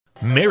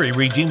Mary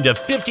redeemed a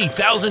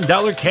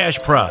 $50,000 cash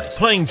prize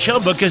playing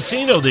Chumba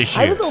Casino this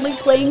year. I was only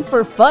playing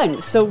for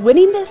fun, so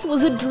winning this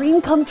was a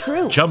dream come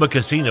true. Chumba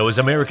Casino is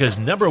America's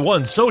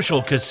 #1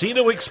 social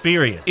casino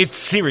experience. It's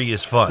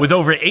serious fun. With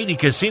over 80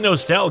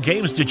 casino-style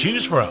games to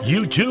choose from,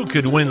 you too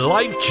could win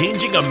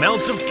life-changing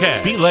amounts of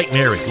cash. Be like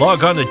Mary.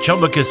 Log on to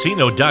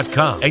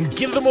ChumbaCasino.com and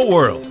give them a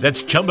whirl.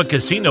 That's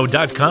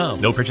ChumbaCasino.com.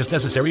 No purchase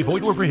necessary.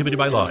 Void where prohibited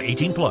by law.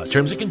 18 plus.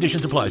 Terms and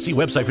conditions apply. See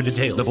website for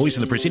details. The voice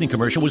in the preceding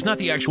commercial was not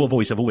the actual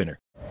voice of a winner.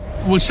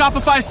 When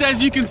Shopify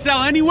says you can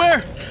sell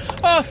anywhere,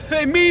 oh,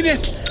 they mean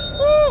it.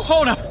 Woo,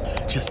 hold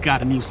up. Just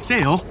got a new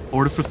sale.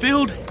 Order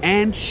fulfilled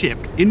and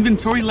shipped.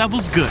 Inventory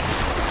level's good.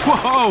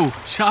 Whoa,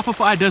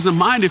 Shopify doesn't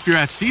mind if you're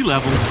at sea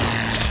level.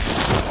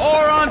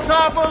 Or on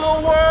top of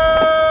the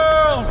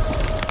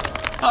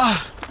world.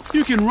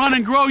 You can run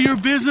and grow your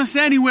business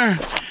anywhere.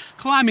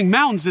 Climbing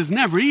mountains is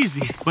never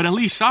easy, but at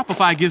least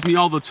Shopify gives me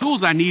all the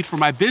tools I need for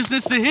my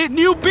business to hit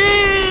new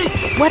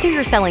peaks! Whether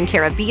you're selling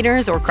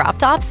carabiners or crop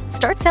tops,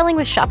 start selling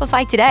with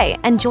Shopify today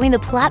and join the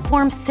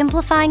platform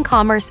simplifying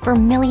commerce for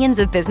millions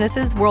of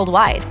businesses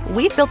worldwide.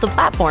 We've built the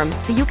platform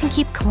so you can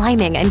keep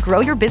climbing and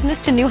grow your business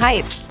to new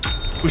heights.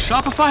 With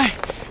Shopify,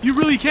 you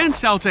really can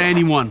sell to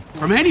anyone,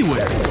 from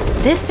anywhere.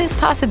 This is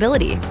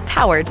Possibility,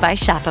 powered by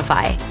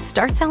Shopify.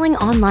 Start selling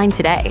online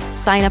today.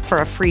 Sign up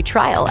for a free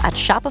trial at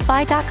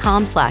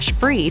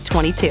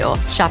shopify.com/free22.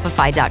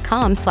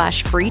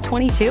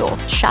 Shopify.com/free22.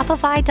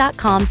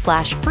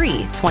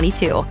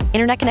 Shopify.com/free22.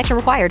 Internet connection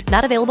required.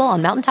 Not available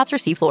on mountaintops or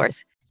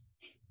seafloors.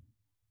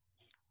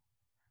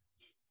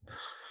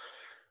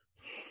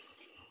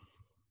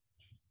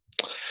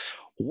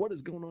 What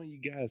is going on, you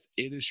guys?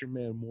 It is your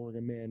man,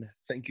 Morgan Man.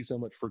 Thank you so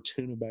much for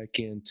tuning back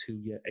in to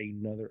yet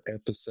another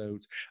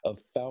episode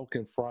of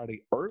Falcon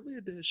Friday Early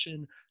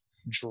Edition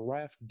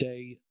Draft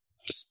Day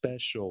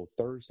Special,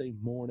 Thursday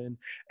morning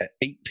at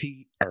 8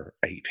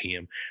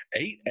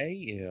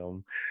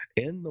 a.m.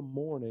 in the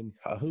morning.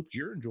 I hope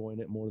you're enjoying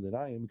it more than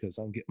I am because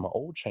I'm getting my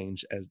oil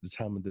change as the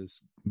time of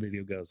this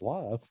video goes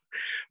live.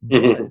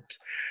 But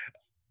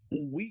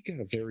we got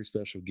a very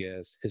special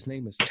guest. His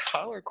name is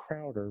Tyler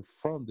Crowder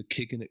from the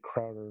Kicking It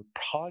Crowder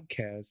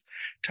podcast.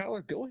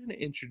 Tyler, go ahead and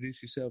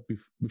introduce yourself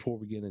before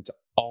we get into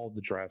all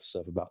the draft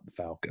stuff about the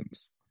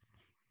Falcons.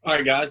 All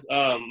right, guys.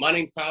 My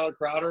name's Tyler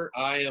Crowder.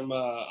 I'm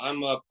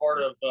a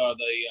part of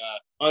the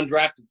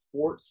Undrafted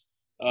Sports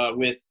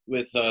with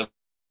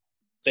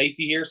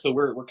Stacy here. So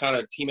we're kind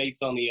of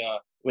teammates on the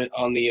we're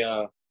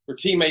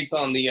teammates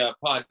on the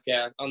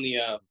podcast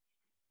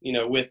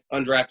with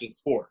Undrafted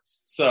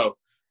Sports. So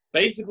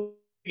basically,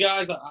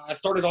 guys, I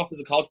started off as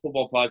a college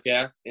football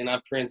podcast, and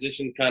I've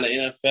transitioned kind of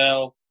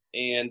NFL,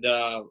 and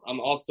I'm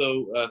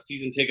also a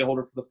season ticket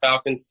holder for the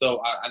Falcons,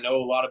 so I know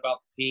a lot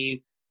about the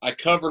team. I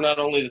cover not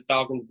only the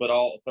Falcons, but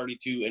all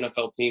 32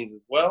 NFL teams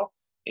as well.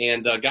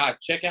 And, guys,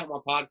 check out my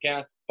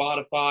podcast,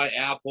 Spotify,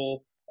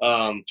 Apple,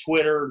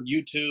 Twitter,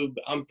 YouTube.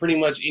 I'm pretty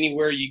much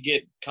anywhere you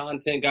get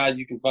content, guys,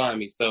 you can find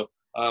me. So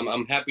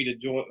I'm happy to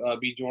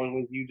be joined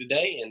with you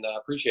today, and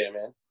appreciate it,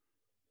 man.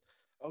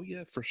 Oh,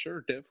 yeah, for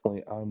sure.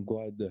 Definitely. I'm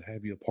glad to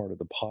have you a part of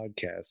the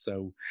podcast.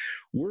 So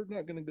we're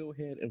not going to go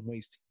ahead and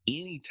waste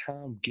any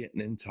time getting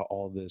into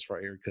all this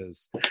right here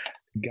because,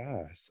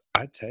 guys,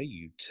 I tell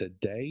you,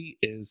 today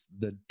is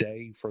the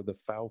day for the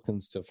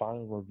Falcons to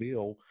finally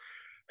reveal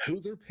who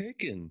they're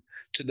picking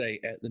today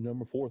at the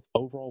number 4th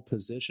overall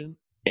position.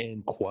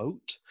 And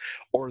quote,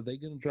 or are they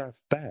going to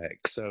draft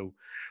back? So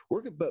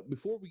but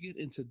before we get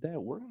into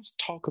that, we're going to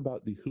talk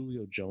about the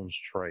Julio Jones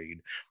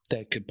trade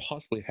that could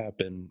possibly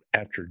happen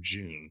after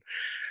June.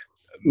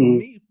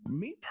 Me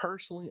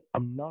personally,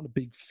 I'm not a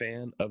big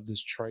fan of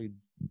this trade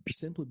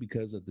simply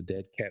because of the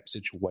dead cap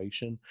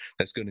situation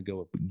that's going to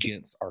go up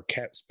against our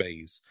cap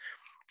space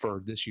for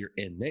this year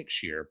and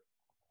next year.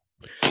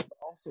 But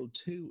also,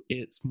 too,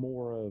 it's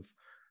more of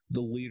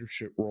the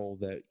leadership role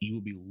that you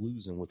will be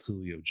losing with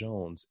Julio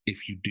Jones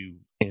if you do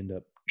end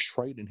up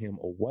trading him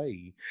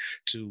away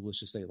to,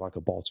 let's just say, like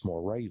a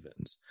Baltimore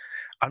Ravens.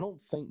 I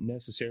don't think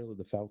necessarily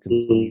the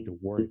Falcons need to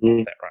worry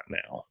about that right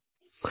now.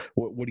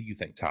 What do you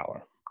think,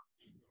 Tyler?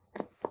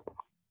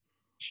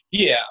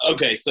 Yeah,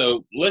 okay,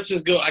 so let's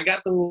just go. I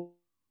got the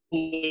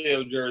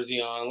Julio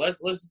jersey on. Let's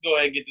go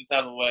ahead and get this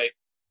out of the way.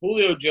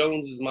 Julio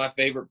Jones is my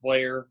favorite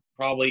player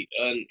probably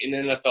in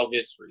NFL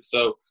history.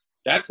 So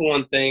that's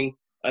one thing.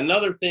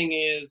 Another thing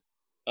is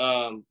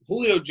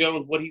Julio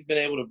Jones, what he's been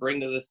able to bring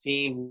to this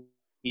team.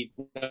 He's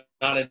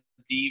not a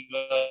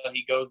diva.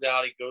 He goes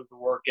out. He goes to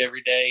work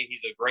every day.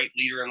 He's a great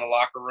leader in the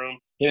locker room.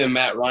 Him and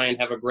Matt Ryan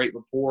have a great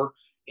rapport.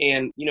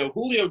 And,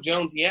 Julio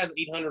Jones, he has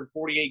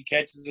 848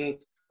 catches in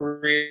his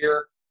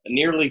career,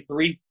 nearly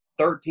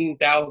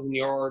 13,000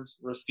 yards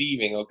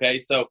receiving, okay?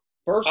 So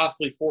first,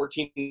 possibly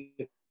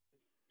 14,000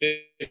 to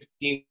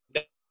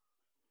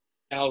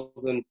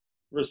 15,000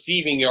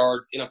 receiving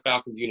yards in a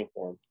Falcons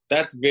uniform.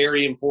 That's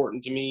very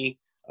important to me.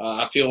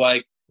 I feel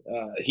like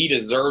he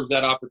deserves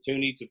that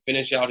opportunity to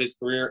finish out his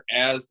career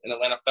as an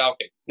Atlanta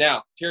Falcon.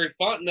 Now, Terry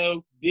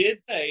Fontenot did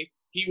say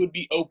he would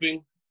be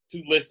open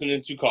to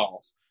listening to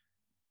calls.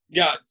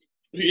 Guys,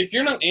 if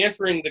you're not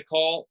answering the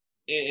call,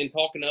 and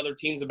talking to other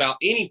teams about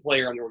any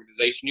player in the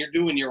organization, you're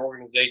doing your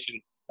organization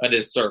a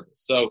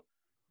disservice. So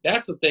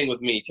that's the thing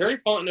with me. Terry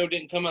Fontenot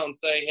didn't come out and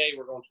say, hey,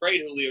 we're going to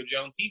trade Julio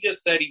Jones. He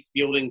just said he's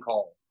fielding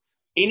calls.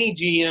 Any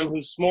GM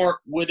who's smart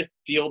would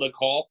field a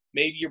call.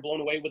 Maybe you're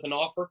blown away with an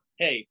offer.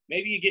 Hey,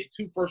 maybe you get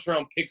 2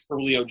 first-round picks for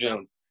Julio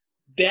Jones.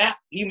 That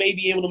you may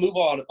be able to move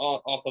on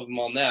off of him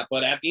on that.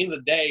 But at the end of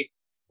the day,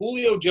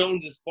 Julio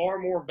Jones is far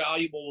more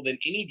valuable than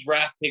any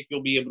draft pick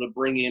you'll be able to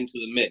bring into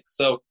the mix.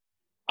 So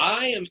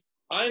I'm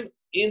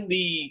in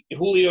the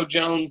Julio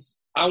Jones.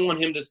 I want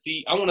to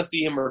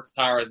see him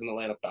retire as an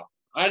Atlanta Falcon.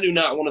 I do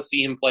not want to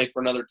see him play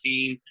for another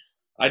team.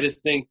 I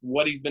just think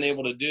what he's been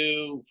able to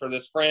do for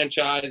this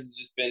franchise has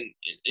just been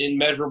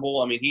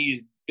immeasurable. I mean,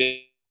 he's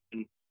been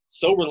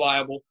so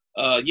reliable.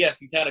 Yes,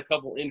 he's had a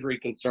couple injury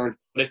concerns,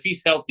 but if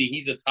he's healthy,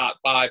 he's a top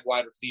 5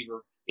 wide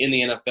receiver in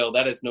the NFL.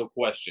 That is no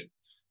question.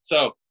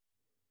 So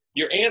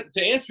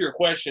to answer your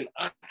question,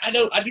 I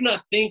do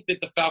not think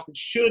that the Falcons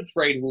should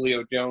trade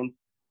Julio Jones.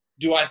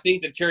 Do I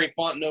think that Terry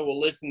Fontenot will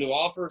listen to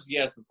offers?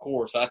 Yes, of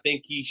course. I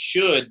think he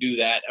should do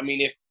that. I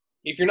mean,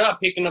 if you're not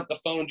picking up the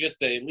phone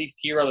just to at least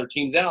hear other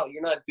teams out,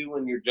 you're not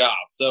doing your job.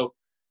 So,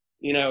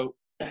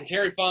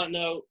 Terry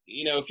Fontenot,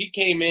 if he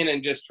came in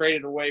and just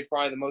traded away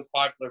probably the most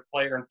popular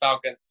player in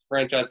Falcons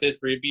franchise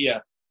history,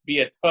 it'd be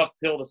a tough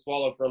pill to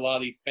swallow for a lot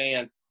of these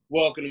fans,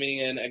 welcoming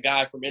in a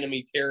guy from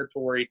enemy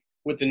territory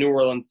with the New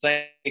Orleans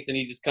Saints, and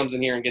he just comes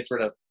in here and gets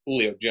rid of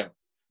Julio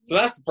Jones. So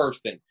that's the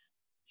first thing.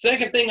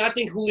 Second thing, I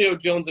think Julio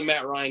Jones and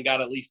Matt Ryan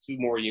got at least 2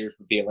 more years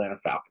with the Atlanta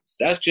Falcons.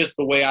 That's just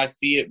the way I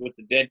see it with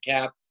the dead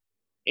cap.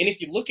 And if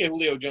you look at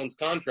Julio Jones'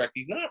 contract,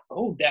 he's not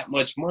owed that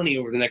much money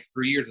over the next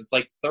 3 years. It's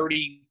like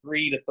 $33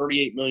 to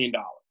 $38 million.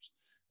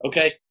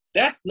 Okay?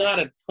 That's not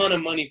a ton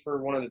of money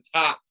for one of the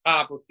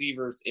top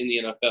receivers in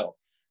the NFL.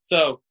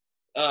 So,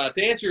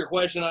 to answer your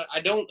question, I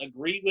don't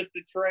agree with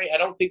the trade. I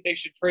don't think they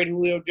should trade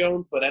Julio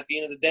Jones, but at the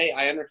end of the day,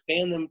 I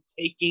understand them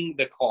taking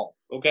the call.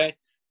 Okay?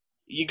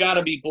 You got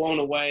to be blown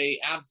away,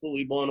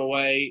 absolutely blown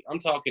away. I'm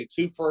talking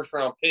 2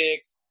 first-round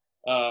picks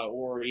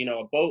or,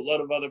 a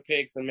boatload of other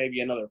picks and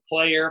maybe another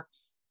player.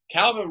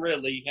 Calvin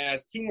Ridley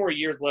has 2 more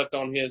years left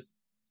on his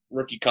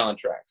rookie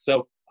contract.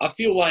 So I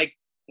feel like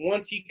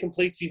once he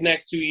completes these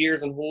next 2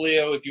 years, and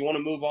Julio, if you want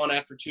to move on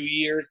after 2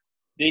 years,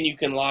 then you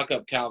can lock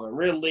up Calvin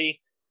Ridley.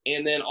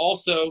 And then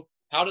also,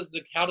 how does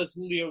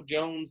Julio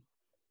Jones,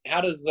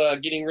 how does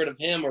getting rid of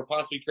him or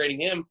possibly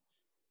trading him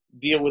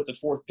deal with the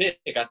 4th pick?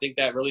 I think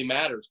that really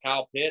matters.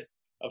 Kyle Pitts,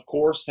 of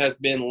course, has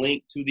been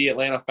linked to the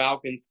Atlanta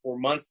Falcons for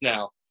months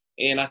now.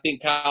 And I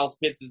think Kyle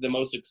Pitts is the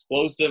most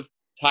explosive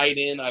tight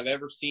end I've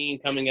ever seen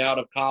coming out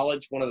of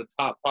college, one of the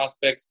top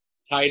prospects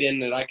tight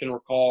end that I can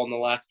recall in the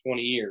last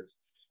 20 years.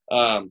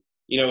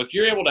 If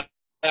you're able to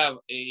have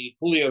a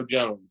Julio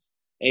Jones,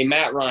 a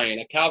Matt Ryan,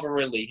 a Calvin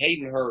Ridley,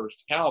 Hayden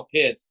Hurst, Kyle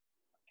Pitts,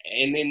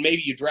 and then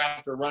maybe you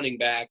draft a running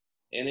back,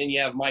 and then you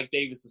have Mike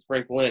Davis to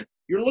sprinkle in,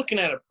 you're looking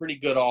at a pretty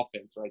good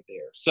offense right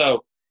there.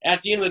 So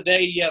at the end of the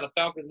day, yeah, the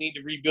Falcons need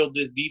to rebuild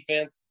this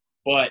defense,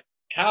 but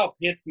Kyle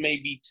Pitts may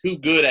be too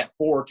good at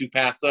 4 to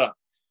pass up.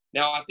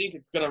 Now, I think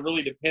it's going to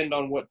really depend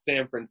on what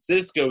San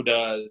Francisco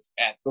does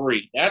at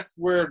 3. That's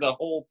where the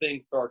whole thing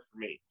starts for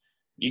me.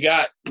 You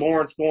got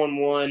Lawrence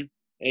going 1,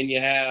 and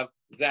you have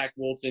Zach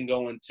Wilson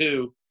going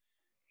 2.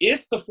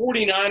 If the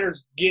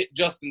 49ers get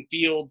Justin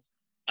Fields,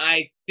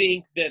 I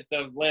think that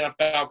the Atlanta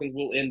Falcons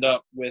will end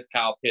up with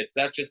Kyle Pitts.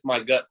 That's just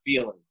my gut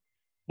feeling.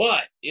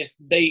 But if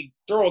they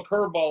throw a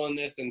curveball in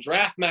this and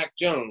draft Mac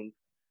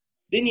Jones,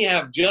 then you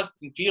have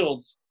Justin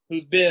Fields,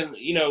 who's been,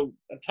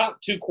 a top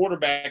 2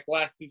 quarterback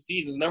last 2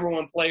 seasons, number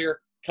 1 player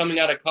coming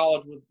out of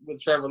college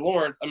with Trevor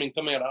Lawrence,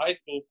 coming out of high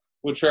school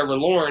with Trevor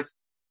Lawrence.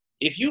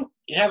 If you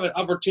have an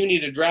opportunity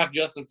to draft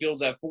Justin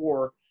Fields at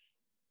 4,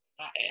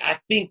 I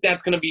think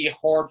that's going to be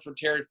hard for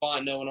Terry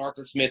Fontenot and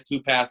Arthur Smith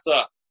to pass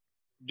up.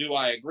 Do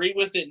I agree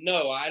with it?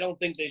 No, I don't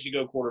think they should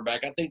go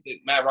quarterback. I think that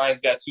Matt Ryan's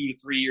got 2 to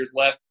 3 years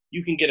left.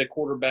 You can get a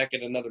quarterback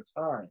at another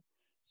time.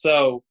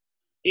 So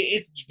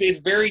it's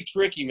very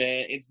tricky,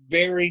 man. It's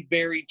very,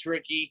 very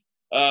tricky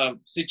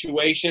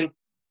situation.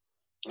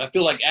 I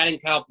feel like adding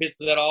Kyle Pitts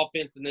to that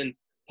offense and then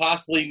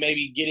possibly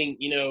maybe getting,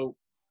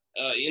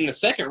 in the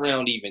second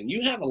round even.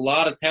 You have a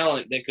lot of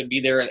talent that could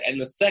be there in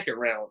the second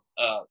round.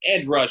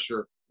 Edge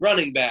rusher,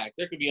 running back.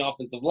 There could be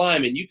offensive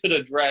linemen. You could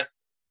address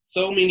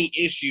so many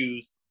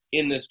issues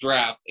in this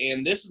draft.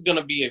 And this is going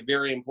to be a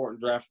very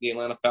important draft for the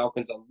Atlanta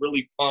Falcons. I'm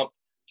really pumped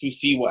to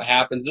see what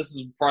happens. This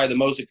is probably the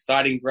most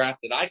exciting draft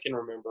that I can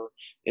remember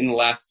in the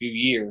last few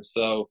years.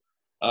 So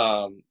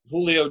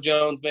Julio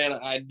Jones, man,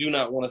 I do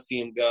not want to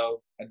see him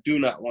go. I do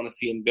not want to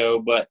see him go.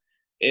 But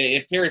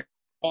if Terry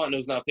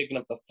Fontenot's not picking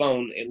up the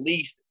phone, at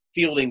least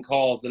fielding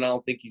calls, then I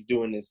don't think he's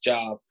doing his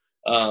job.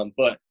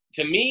 But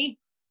to me,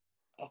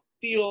 I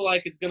feel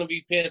like it's going to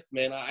be Pitts,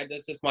 man.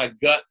 That's just my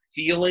gut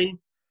feeling.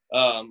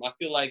 I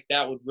feel like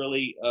that would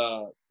really,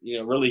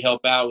 really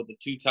help out with the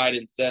 2 tight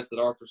end sets that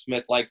Arthur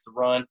Smith likes to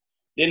run.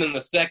 Then in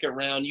the second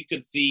round, you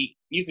could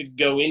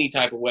go any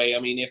type of way.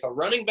 If a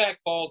running back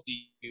falls to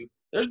you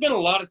there's been a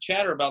lot of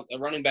chatter about the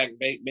running back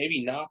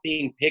maybe not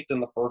being picked in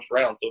the first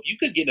round. So if you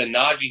could get a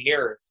Najee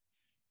Harris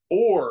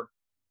or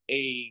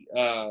a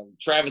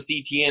Travis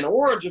Etienne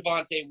or a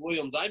Javonte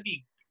Williams, I'd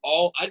be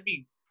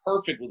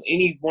perfect with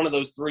any one of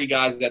those three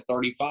guys at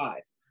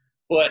 35.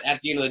 But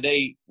at the end of the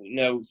day,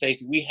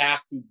 Stacey, we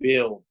have to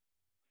build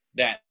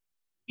that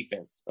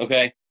defense,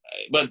 okay?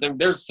 But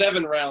there's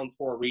 7 rounds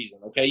for a reason,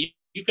 okay?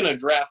 You can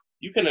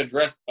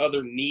address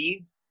other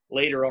needs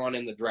later on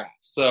in the draft.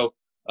 So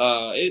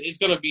it's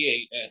going to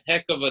be a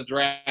heck of a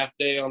draft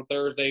day on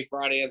Thursday,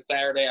 Friday, and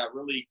Saturday. I'm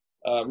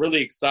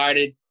really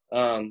excited.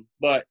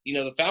 But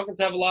the Falcons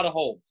have a lot of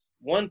holes.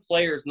 One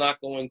player is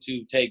not going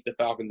to take the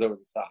Falcons over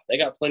the top. They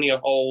got plenty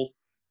of holes.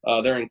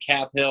 They're in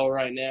cap hell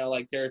right now,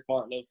 like Terry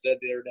Fontenot said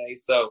the other day.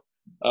 So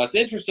it's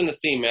interesting to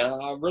see, man.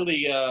 I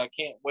really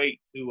can't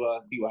wait to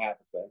see what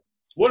happens, man.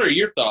 What are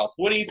your thoughts?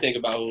 What do you think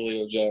about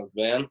Julio Jones,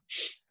 man?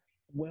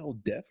 Well,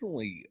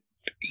 definitely,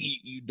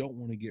 you don't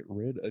want to get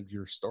rid of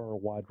your star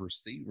wide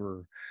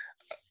receiver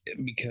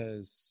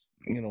because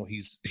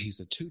he's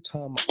a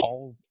 2-time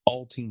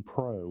all-team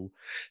pro,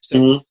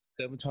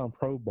 7-time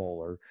Pro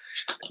Bowler,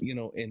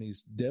 and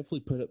he's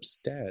definitely put up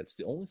stats.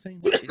 The only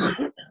thing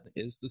that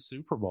is the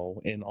Super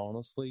Bowl, and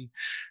honestly,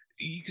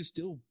 you could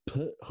still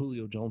put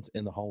Julio Jones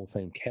in the Hall of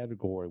Fame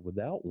category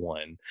without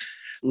one,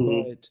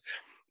 but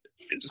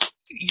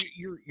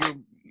you're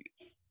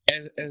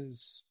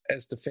as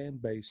the fan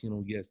base,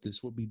 yes,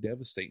 this would be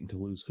devastating to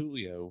lose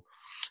Julio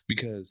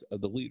because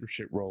of the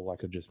leadership role,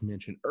 like I just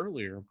mentioned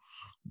earlier,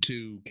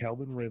 to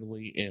Calvin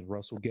Ridley and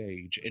Russell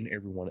Gage and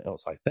everyone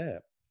else like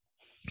that.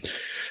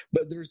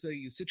 But there's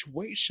a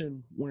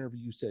situation whenever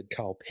you said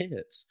Kyle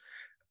Pitts,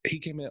 he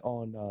came in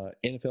on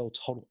NFL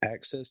Total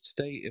Access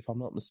today, if I'm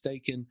not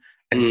mistaken,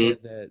 and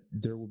said that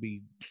there will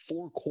be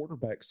 4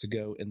 quarterbacks to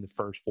go in the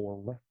first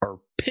 4 or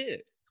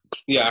pick.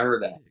 Yeah, I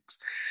heard that.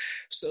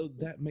 So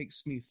that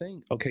makes me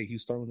think, okay,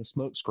 he's throwing a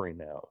smoke screen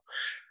now.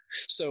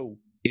 So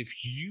if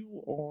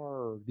you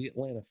are the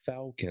Atlanta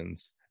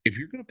Falcons, if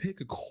you're going to pick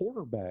a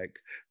quarterback,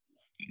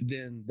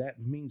 then that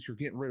means you're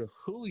getting rid of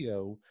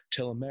Julio,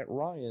 telling Matt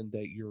Ryan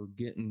that you're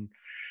giving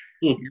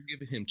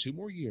him 2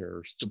 more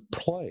years to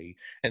play,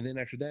 and then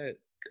after that,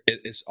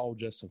 it's all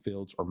Justin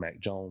Fields or Mac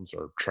Jones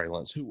or Trey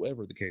Lance,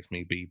 whoever the case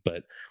may be.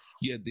 But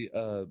yeah,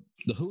 the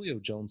Julio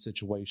Jones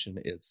situation,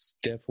 it's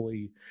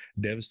definitely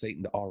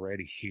devastating to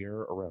already hear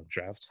around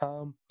draft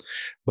time.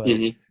 But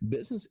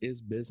business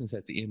is business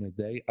at the end of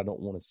the day. I don't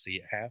want to see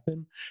it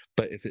happen,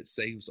 but if it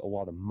saves a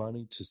lot of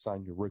money to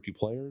sign your rookie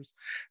players,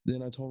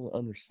 then I totally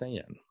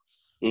understand.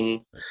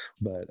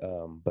 But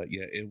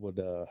yeah, it would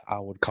I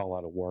would call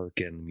out of work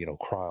and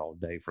cry all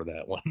day for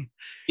that one.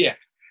 Yeah.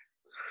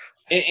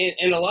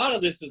 And a lot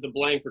of this is the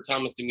blame for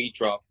Thomas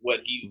Dimitroff,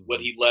 what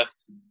he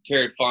left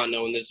Terry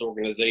Fontenot in this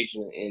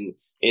organization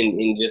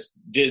in just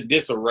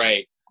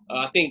disarray.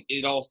 I think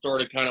it all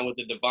started kind of with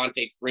the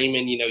Devontae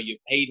Freeman. You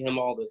paid him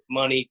all this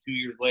money. 2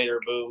 years later,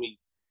 boom,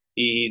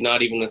 he's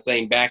not even the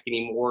same back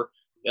anymore.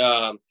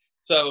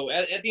 So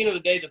at the end of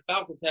the day, the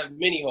Falcons have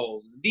many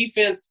holes.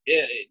 Defense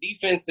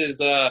is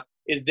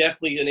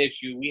definitely an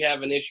issue. We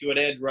have an issue at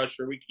edge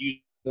rusher. We could use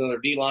another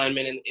D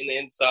lineman in the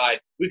inside.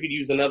 We could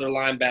use another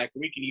linebacker.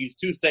 We could use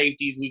 2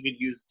 safeties. We could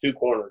use 2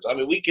 corners. I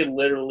mean, we could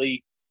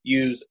literally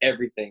use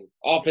everything.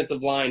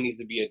 Offensive line needs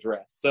to be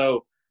addressed.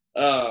 So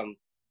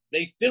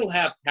they still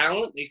have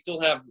talent. They still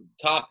have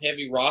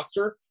top-heavy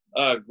roster.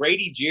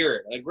 Grady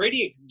Jarrett. A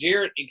Grady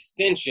Jarrett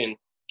extension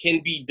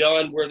can be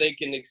done where they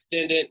can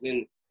extend it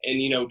and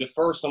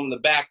defer some of the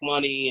back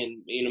money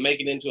and make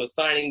it into a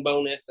signing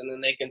bonus, and then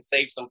they can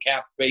save some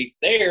cap space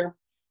there.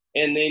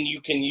 And then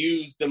you can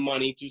use the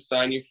money to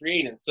sign your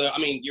free agents. So, I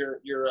mean,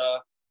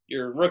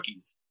 your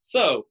rookies.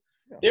 So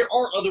there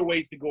are other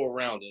ways to go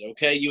around it,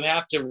 okay? You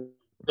have to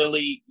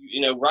really,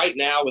 right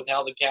now with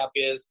how the cap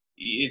is,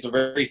 it's a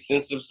very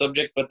sensitive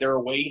subject, but there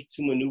are ways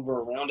to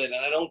maneuver around it.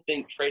 And I don't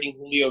think trading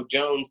Julio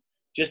Jones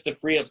just to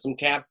free up some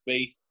cap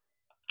space,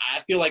 I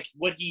feel like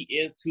what he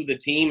is to the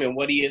team and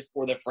what he is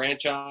for the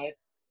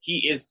franchise,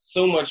 he is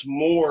so much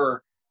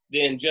more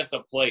than just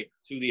a player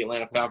to the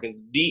Atlanta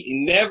Falcons.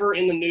 Never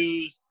in the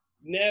news.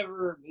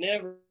 Never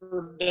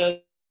does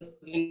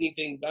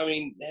anything. I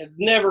mean, has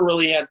never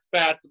really had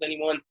spats with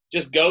anyone.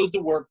 Just goes to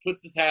work,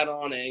 puts his hat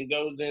on, and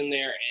goes in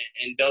there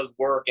and does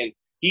work. And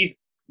he's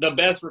the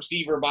best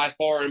receiver by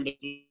far in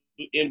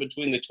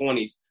between the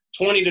 20s.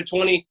 20 to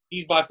 20,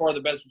 he's by far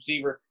the best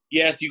receiver.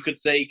 Yes, you could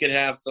say he could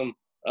have some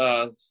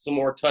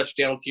more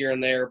touchdowns here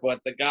and there, but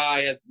the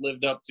guy has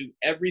lived up to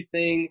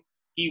everything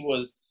he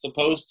was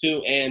supposed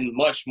to and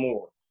much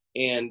more.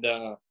 And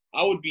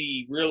I would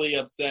be really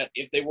upset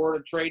if they were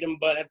to trade him.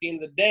 But at the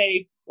end of the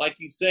day, like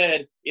you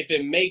said, if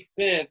it makes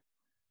sense,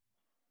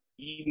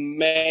 you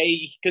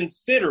may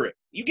consider it.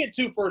 You get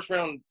 2 first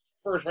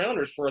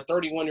rounders for a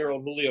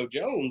 31-year-old Julio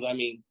Jones. I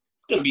mean,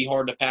 it's going to be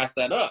hard to pass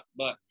that up.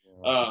 But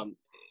I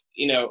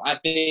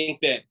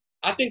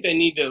think they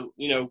need to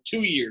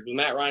 2 years with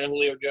Matt Ryan and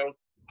Julio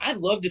Jones. I'd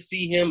love to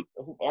see him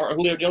or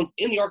Julio Jones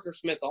in the Arthur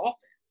Smith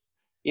offense.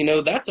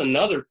 That's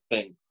another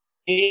thing.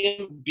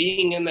 Him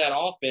being in that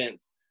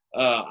offense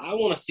I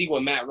want to see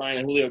what Matt Ryan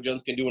and Julio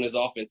Jones can do in his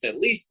offense at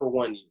least for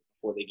 1 year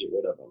before they get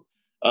rid of him.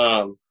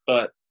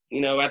 But,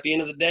 at the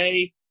end of the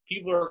day,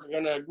 people are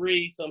going to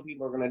agree. Some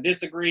people are going to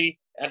disagree.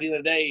 At the end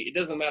of the day, it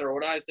doesn't matter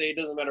what I say. It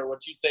doesn't matter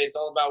what you say. It's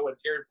all about what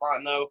Terry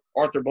Fontenot,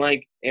 Arthur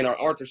Blank, and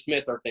Arthur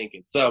Smith are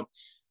thinking. So,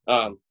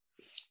 oh,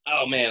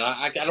 man,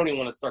 I don't even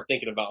want to start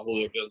thinking about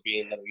Julio Jones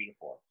being another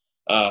uniform.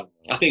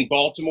 I think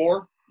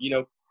Baltimore,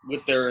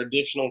 with their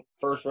additional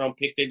first-round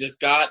pick they just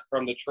got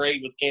from the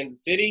trade with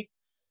Kansas City,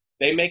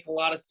 they make a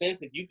lot of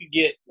sense. If you could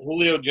get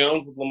Julio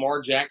Jones with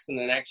Lamar Jackson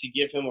and actually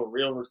give him a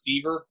real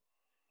receiver,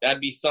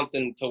 that'd be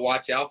something to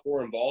watch out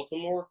for in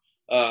Baltimore.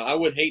 I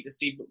would hate to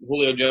see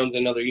Julio Jones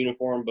in another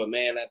uniform, but,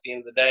 man, at the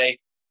end of the day,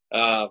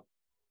 I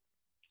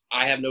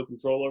have no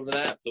control over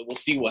that, so we'll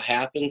see what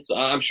happens.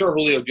 I'm sure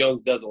Julio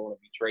Jones doesn't want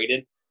to be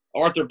traded.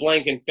 Arthur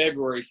Blank in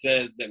February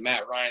says that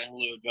Matt Ryan and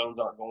Julio Jones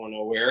aren't going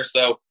nowhere.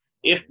 So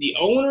if the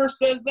owner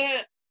says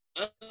that,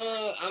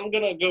 I'm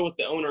gonna go with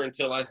the owner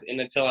until I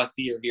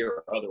see or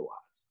hear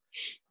otherwise.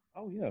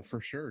 Oh yeah, for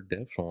sure,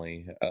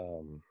 definitely.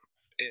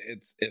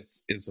 It's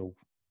a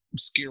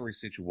scary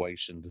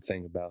situation to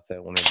think about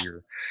that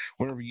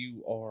whenever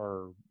you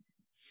are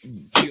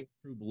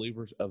true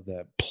believers of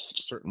that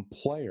certain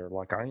player,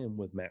 like I am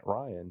with Matt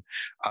Ryan.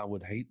 I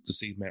would hate to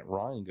see Matt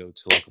Ryan go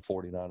to like a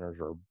 49ers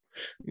or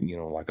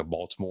like a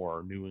Baltimore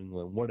or New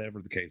England, whatever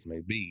the case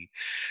may be.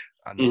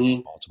 I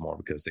know Baltimore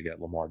because they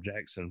got Lamar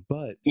Jackson,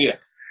 but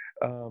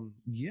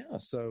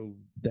so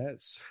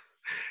that's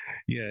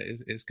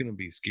it's going to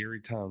be scary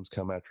times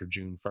come after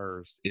June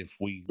 1st if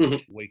we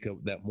wake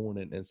up that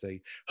morning and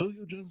say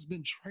Julio Jones has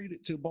been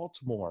traded to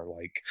Baltimore.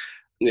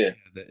 That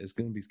it's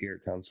going to be scary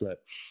times.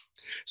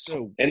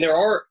 So and there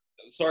are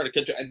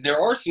there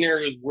are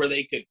scenarios where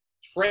they could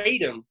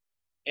trade him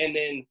and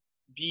then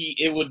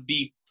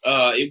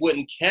it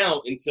wouldn't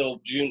count until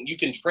June. You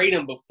can trade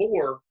him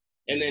before,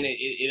 and then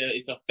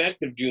it's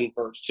effective June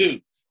 1st too.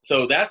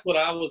 So that's what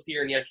I was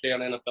hearing yesterday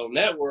on NFL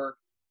Network,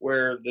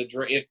 where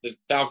if the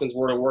Falcons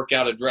were to work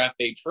out a draft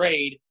day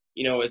trade,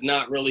 it'd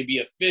not really be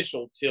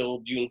official till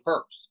June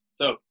 1st.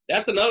 So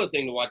that's another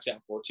thing to watch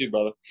out for too,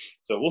 brother.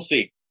 So we'll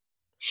see.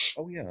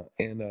 Oh yeah,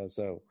 and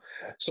so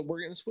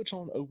we're going to switch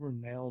on over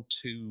now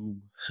to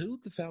who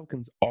the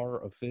Falcons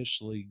are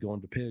officially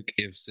going to pick.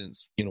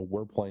 Since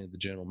we're playing the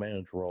general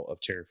manager role of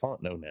Terry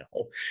Fontenot now.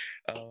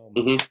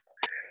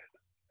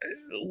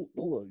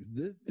 Look,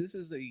 this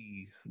is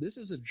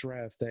a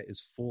draft that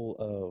is full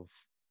of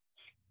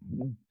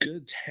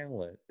good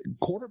talent,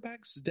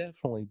 quarterbacks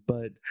definitely,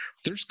 but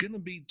there's going to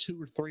be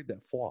 2 or 3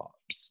 that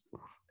flops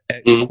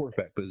at the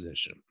quarterback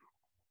position.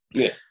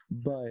 Yeah,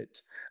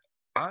 but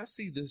I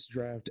see this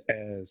draft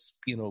as,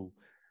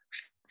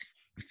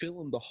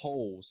 filling the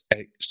holes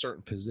at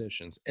certain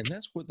positions, and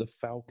that's what the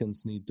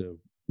Falcons need to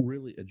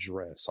really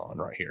address on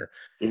right here.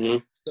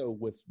 So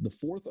with the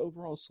 4th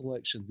overall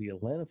selection, the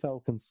Atlanta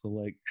Falcons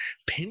select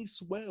Penny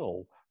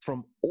Sewell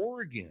from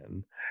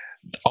Oregon,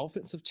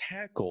 offensive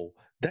tackle.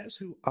 That's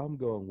who I'm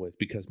going with,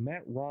 because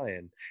Matt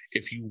Ryan,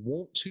 if you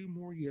want 2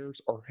 more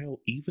years or hell,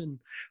 even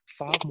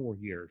 5 more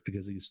years,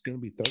 because he's going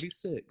to be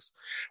 36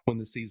 when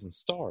the season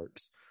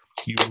starts,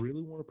 you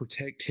really want to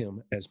protect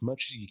him as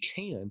much as you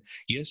can.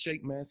 Yes,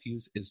 Jake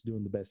Matthews is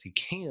doing the best he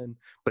can,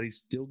 but he's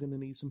still going to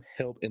need some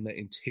help in the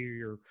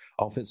interior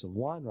offensive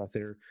line right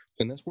there.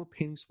 And that's where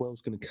Penny Sewell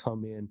is going to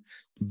come in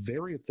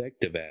very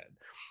effective at.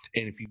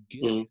 And if you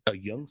get a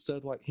young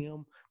stud like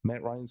him,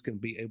 Matt Ryan's going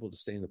to be able to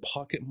stay in the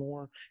pocket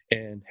more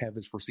and have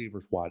his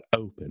receivers wide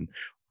open.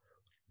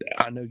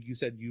 I know you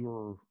said you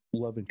were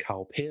loving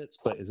Kyle Pitts,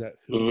 but is that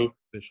who you're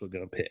officially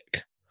going to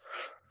pick?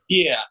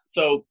 Yeah,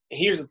 so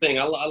here's the thing.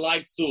 I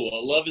like Sewell.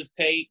 I love his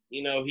tape.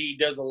 He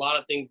does a lot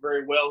of things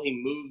very well.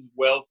 He moves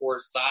well for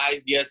his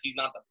size. Yes, he's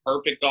not the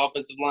perfect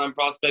offensive line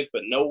prospect,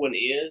 but no one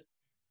is.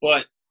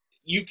 But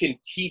you can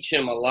teach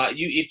him a lot.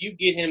 If you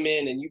get him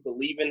in and you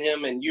believe in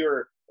him and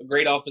you're a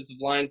great offensive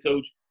line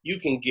coach, you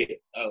can get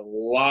a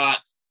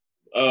lot.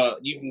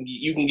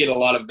 You can get a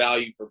lot of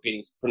value for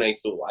Penei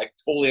Sewell. I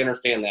totally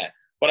understand that.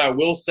 But I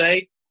will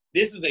say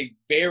this is a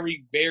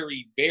very,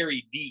 very,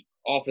 very deep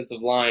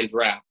offensive line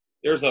draft.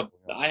 I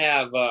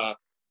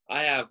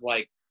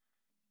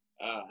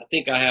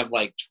think I have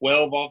like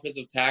 12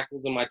 offensive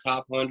tackles in my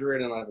top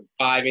 100 and I have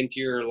 5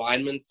 interior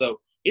linemen. So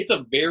it's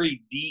a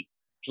very deep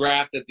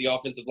draft at the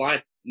offensive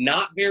line,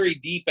 not very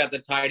deep at the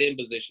tight end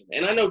position.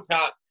 And I know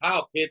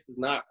Kyle Pitts is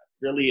not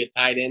really a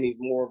tight end.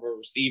 He's more of a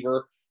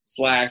receiver /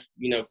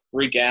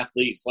 freak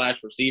athlete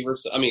 / receiver.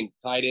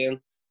 Tight end.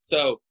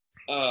 So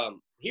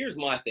here's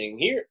my thing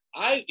here.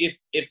 If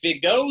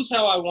it goes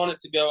how I want it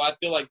to go, I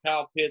feel like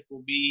Kyle Pitts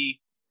will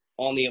be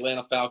on the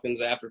Atlanta Falcons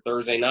after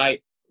Thursday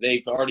night.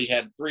 They've already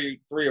had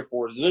three or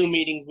 4 Zoom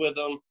meetings with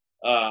them.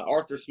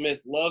 Arthur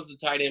Smith loves the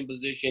tight end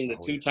position. The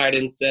 2 tight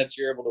end sets,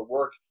 you're able to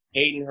work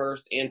Hayden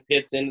Hurst and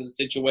Pitts into the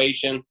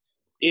situation.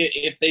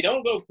 If they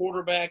don't go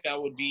quarterback, I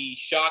would be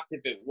shocked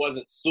if it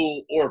wasn't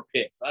Sewell or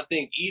Pitts. I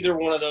think either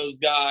one of those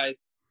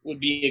guys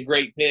would be a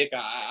great pick.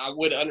 I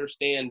would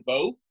understand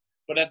both,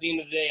 But at the end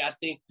of the day, I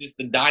think just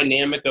the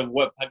dynamic of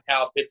what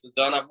Kyle Pitts has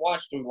done. I've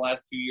watched him the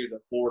last 2 years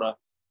at Florida.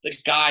 The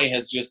guy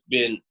has just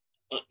been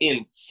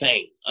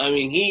insane. I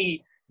mean,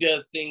 he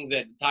does things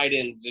that the tight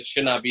ends just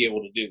should not be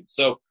able to do.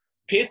 So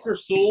Pitts or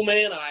Sewell,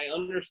 man, I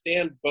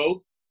understand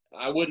both.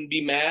 I wouldn't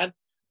be mad,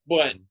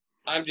 but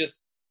I'm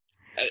just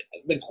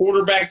the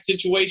quarterback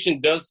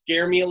situation does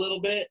scare me a little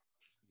bit,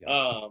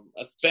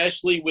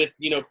 especially with,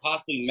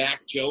 possibly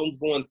Mac Jones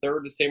going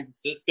third to San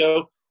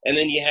Francisco. And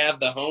then you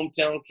have the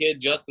hometown kid,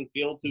 Justin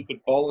Fields, who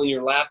could fall in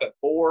your lap at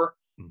 4.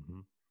 Mm-hmm.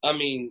 I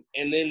mean,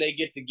 and then they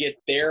get to get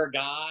their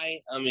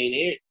guy. I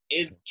mean,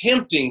 it's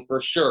tempting for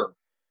sure.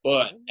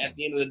 But at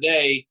the end of the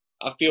day,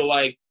 I feel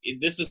like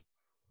this is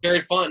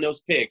Terry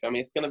Fontenot's pick. I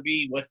mean, it's going to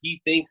be what he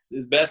thinks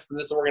is best for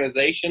this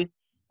organization.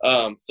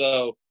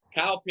 So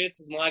Kyle Pitts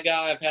is my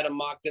guy. I've had him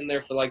mocked in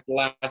there for like the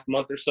last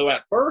month or so.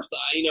 At first,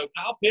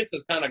 Kyle Pitts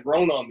has kind of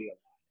grown on me a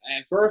lot.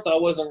 At first, I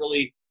wasn't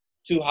really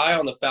too high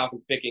on the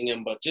Falcons picking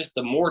him, but just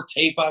the more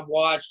tape I've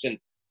watched and,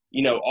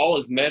 all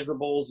his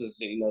measurables is,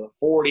 the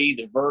 40,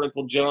 the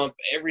vertical jump,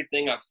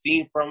 everything I've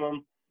seen from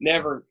him,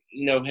 never,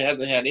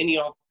 hasn't had any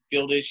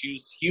off-the-field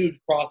issues, huge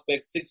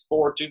prospect,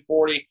 6'4",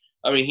 240.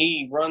 I mean,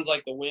 he runs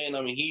like the wind.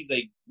 I mean, he's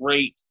a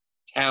great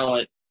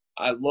talent.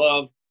 I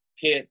love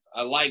Pitts.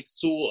 I like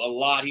Sewell a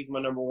lot. He's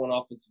my number 1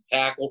 offensive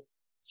tackle.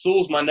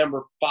 Sewell's my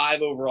number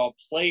 5 overall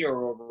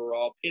player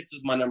overall. Pitts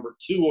is my number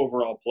 2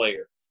 overall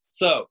player.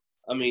 So,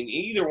 I mean,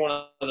 either one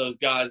of those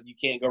guys you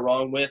can't go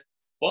wrong with.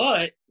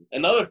 But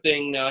another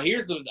thing now,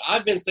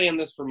 I've been saying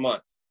this for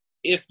months.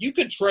 If you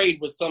could trade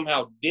with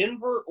somehow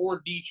Denver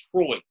or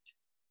Detroit,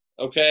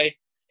 okay,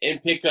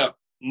 and pick up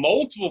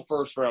multiple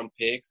first-round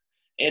picks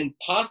and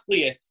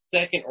possibly a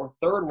second or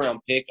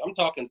third-round pick, I'm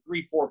talking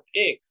 3-4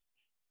 picks,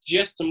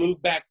 just to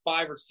move back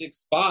 5 or 6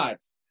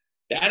 spots,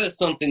 that is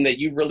something that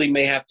you really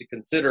may have to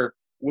consider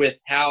with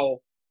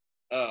how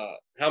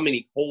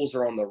many holes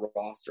are on the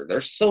roster.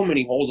 There's so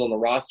many holes on the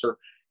roster.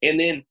 And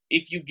then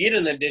if you get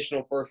an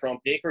additional first-round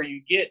pick or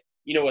you get,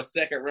 a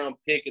second-round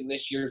pick in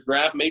this year's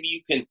draft, maybe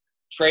you can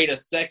trade a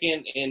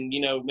second and,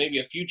 maybe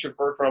a future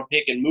first-round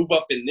pick and move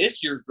up in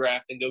this year's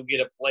draft and go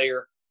get a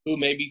player who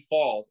maybe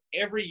falls.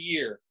 Every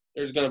year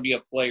there's going to be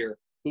a player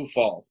who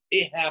falls.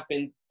 It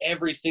happens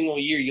every single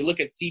year. You look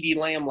at CeeDee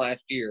Lamb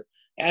last year.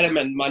 Had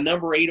him my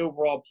number 8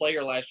 overall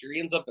player last year. He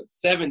ends up at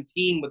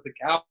 17 with the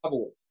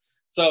Cowboys.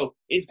 So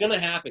it's going to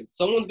happen.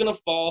 Someone's going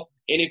to fall,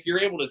 and if you're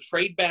able to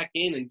trade back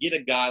in and get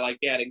a guy like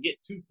that and get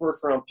 2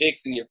 first-round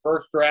picks in your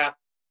first draft,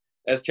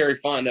 as Terry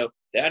Fontenot,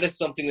 that is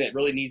something that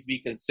really needs to be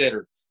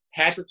considered.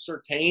 Patrick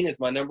Surtain is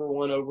my number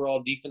 1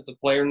 overall defensive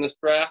player in this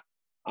draft.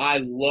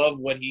 I love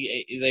what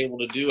he is able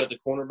to do at the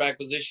cornerback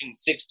position.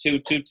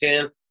 6'2",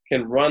 210,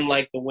 can run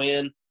like the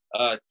wind.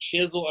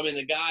 Chisel, I mean,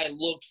 the guy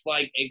looks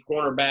like a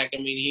cornerback.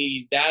 I mean,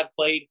 his dad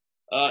played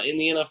in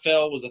the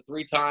NFL, was a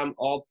 3-time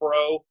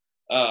All-Pro.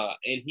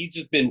 And he's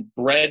just been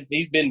bred.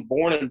 He's been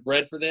born and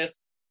bred for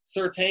this.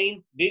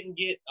 Surtain didn't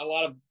get a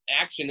lot of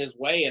action his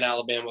way in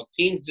Alabama.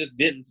 Teams just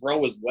didn't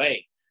throw his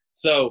way.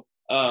 So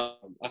I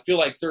feel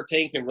like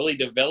Surtain can really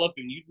develop.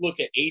 And you look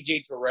at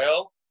A.J.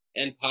 Terrell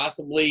and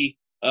possibly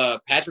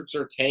Patrick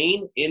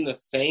Surtain in the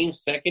same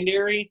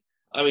secondary.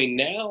 I mean,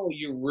 now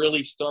you're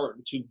really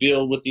starting to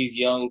build with these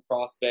young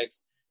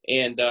prospects.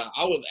 And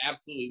I would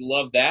absolutely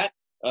love that.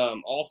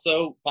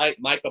 Also,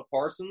 Micah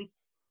Parsons.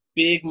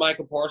 Big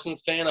Micah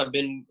Parsons fan. I've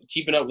been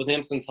keeping up with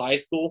him since high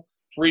school.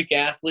 Freak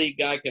athlete,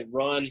 guy can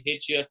run,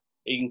 hit you.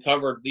 He can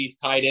cover these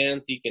tight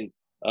ends. He can,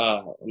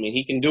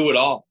 he can do it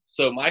all.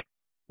 So Micah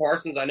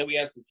Parsons, I know he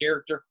has some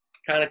character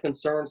kind of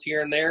concerns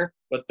here and there,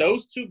 but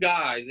those 2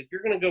 guys, if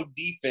you're going to go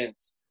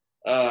defense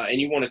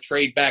and you want to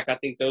trade back, I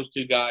think those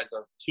 2 guys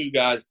are 2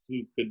 guys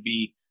who could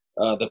be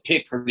the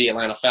pick for the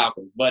Atlanta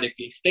Falcons. But if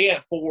you stay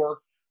at 4,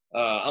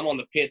 I'm on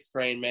the Pitts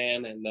train,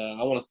 man, and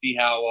I want to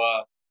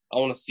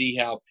see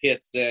how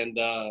Pitts and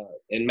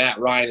Matt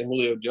Ryan and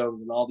Julio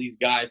Jones and all these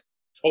guys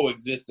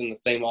coexist in the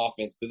same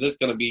offense, because it's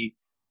going to be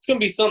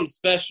something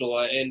special.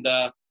 And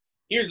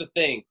here's the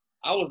thing: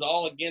 I was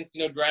all against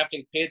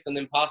drafting Pitts and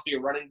then possibly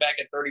a running back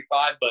at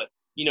 35. But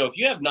if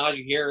you have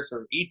Najee Harris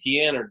or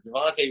Etienne or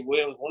Javonte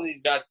Williams, one of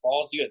these guys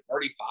falls to you at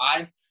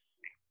 35,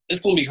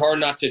 it's going to be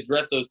hard not to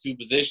address those 2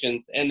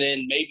 positions. And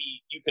then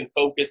maybe you can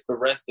focus the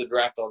rest of the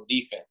draft on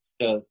defense,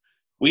 because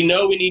we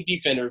know we need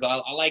defenders.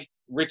 I like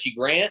Richie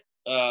Grant.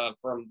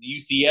 From the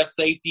UCF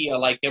safety. I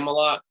like him a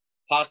lot,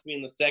 possibly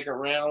in the second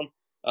round.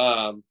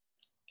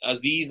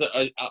 Aziz.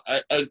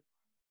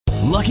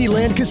 Lucky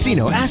Land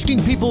Casino,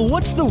 asking people,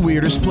 what's the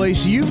weirdest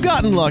place you've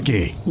gotten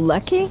lucky?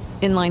 Lucky?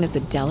 In line at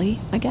the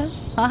deli, I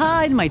guess?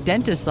 Aha, in my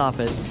dentist's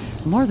office.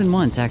 More than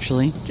once,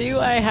 actually. Do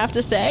I have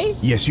to say?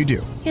 Yes, you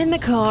do. In the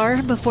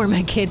car before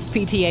my kids'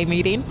 PTA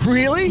meeting.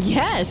 Really?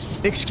 Yes.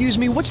 Excuse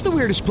me, what's the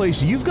weirdest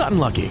place you've gotten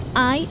lucky?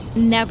 I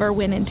never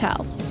win and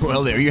tell.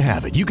 Well, there you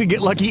have it. You can get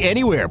lucky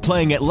anywhere,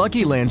 playing at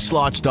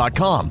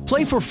LuckyLandSlots.com.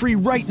 Play for free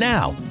right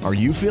now. Are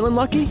you feeling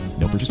lucky?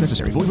 No purchase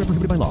necessary. Void where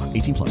prohibited by law.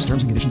 18+.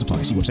 Terms and conditions apply.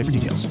 See website for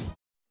details.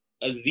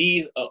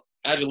 Aziz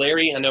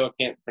Aguilera. I know I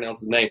can't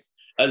pronounce his name.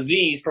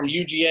 Aziz from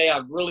UGA.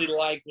 I really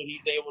like what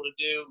he's able to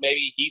do.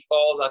 Maybe he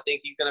falls. I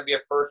think he's going to be a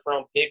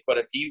first-round pick. But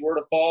if he were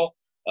to fall,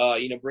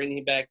 bring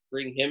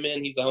him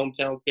in. He's a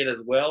hometown kid as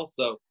well.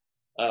 So,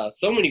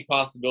 so many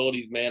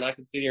possibilities, man. I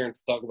could sit here and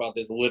talk about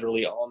this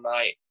literally all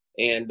night.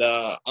 And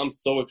I'm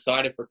so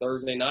excited for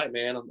Thursday night,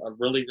 man. I'm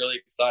really, really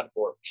excited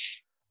for it.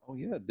 Oh,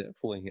 yeah,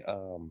 definitely.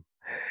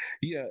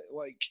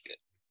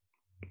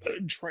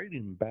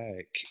 Trading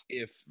back,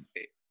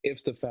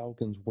 if the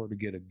Falcons were to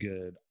get a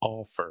good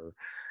offer,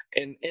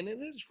 and it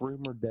is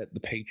rumored that the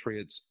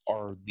Patriots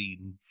are the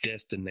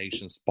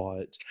destination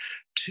spot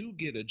to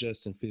get a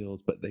Justin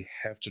Fields, but they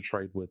have to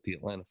trade with the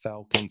Atlanta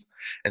Falcons,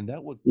 and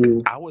that would,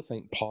 I would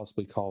think,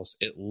 possibly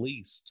cost at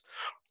least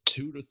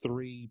 2 to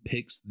 3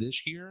 picks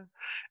this year,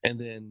 and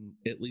then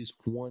at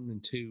least 1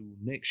 and 2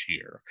 next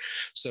year.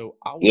 So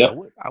I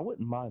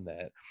wouldn't mind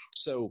that.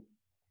 So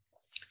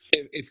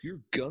if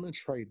you're gonna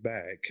trade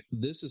back,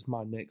 this is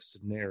my next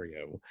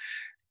scenario.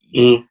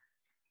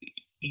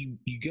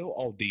 You go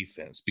all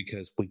defense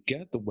because we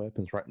got the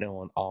weapons right now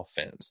on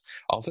offense.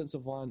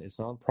 Offensive line is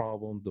not a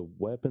problem. The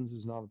weapons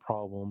is not a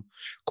problem.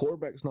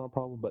 Quarterback's not a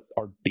problem, but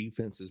our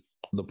defense is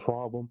the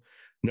problem.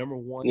 Number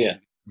one,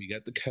 we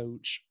got the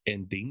coach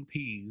and Dean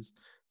Pease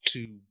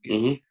to get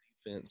the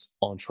defense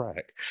on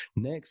track.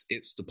 Next,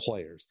 it's the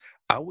players.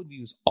 I would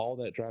use all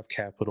that draft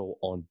capital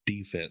on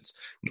defense.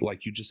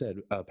 Like you just said,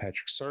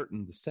 Patrick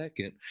Surtain, the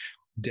second,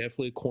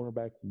 definitely a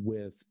cornerback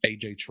with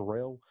A.J.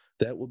 Terrell.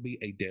 That would be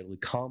a deadly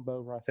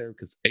combo right there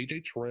because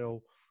A.J.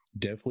 Terrell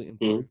definitely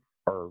improved,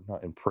 or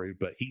not improved,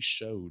 but he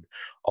showed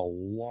a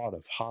lot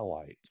of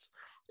highlights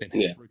in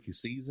his rookie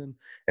season,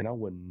 and I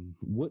wouldn't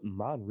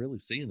mind really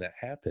seeing that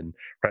happen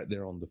right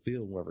there on the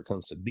field whenever it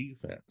comes to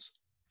defense.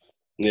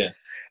 Yeah.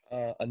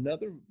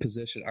 Another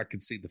position I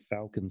could see the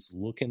Falcons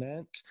looking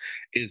at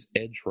is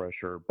edge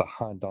rusher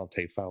behind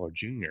Dante Fowler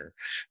Jr.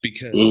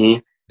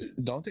 because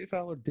Dante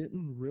Fowler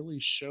didn't really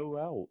show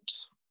out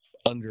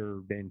under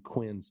Dan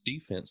Quinn's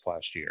defense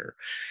last year,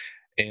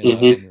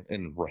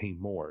 and Raheem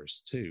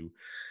Morris too.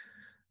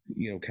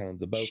 Kind of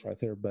the both right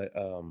there. But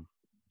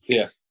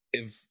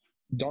if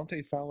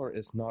Dante Fowler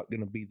is not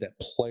going to be that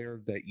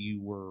player that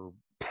you were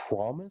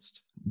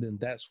promised, then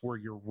that's where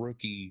your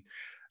rookie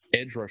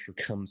edge rusher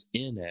comes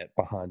in at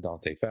behind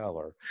Dante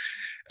Fowler.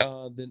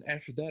 Then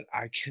after that,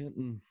 I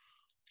couldn't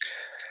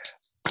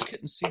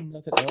see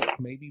nothing else.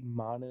 Maybe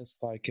minus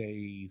like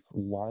a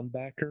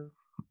linebacker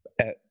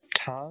at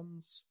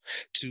times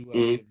to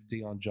give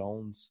Deion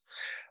Jones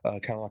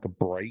kind of like a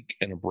break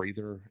and a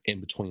breather in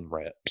between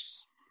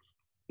reps.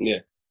 Yeah.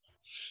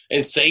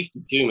 And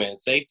safety too, man.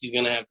 Safety's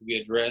going to have to be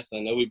addressed. I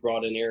know we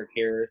brought in Eric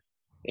Harris,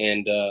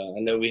 and I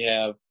know we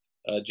have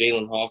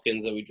Jalen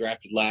Hawkins that we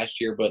drafted last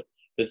year, but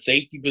the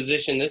safety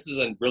position, this is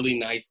a really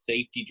nice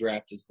safety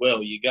draft as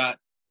well. You got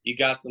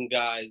some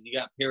guys. You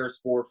got Paris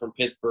Ford from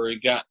Pittsburgh.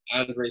 You got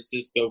Andre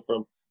Cisco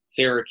from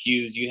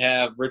Syracuse. You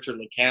have Richard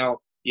LeCount.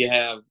 You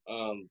have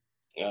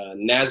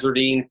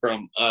Nazardine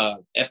from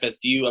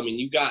FSU. I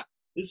mean,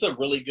 this is a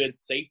really good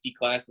safety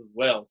class as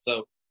well.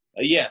 So,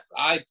 yes,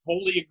 I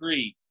totally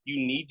agree.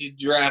 You need to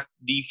draft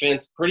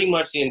defense pretty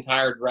much the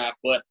entire draft.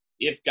 But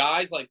if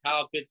guys like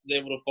Kyle Pitts is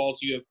able to fall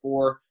to you at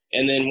 4,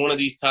 and then one of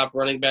these top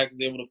running backs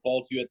is able to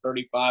fall to you at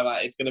 35,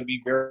 it's going to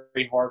be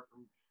very hard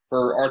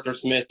for Arthur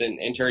Smith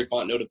and Terry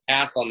Fontenot to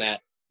pass on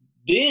that.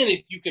 Then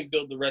if you can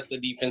build the rest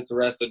of the defense, the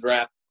rest of the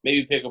draft,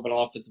 maybe pick up an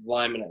offensive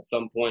lineman at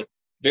some point.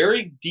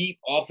 Very deep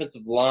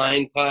offensive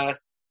line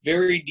class,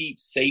 very deep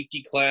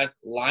safety class,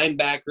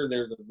 linebacker.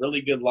 There's a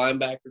really good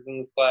linebackers in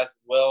this class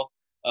as well.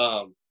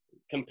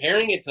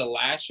 Comparing it to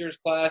last year's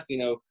class,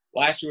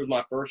 last year was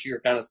my first year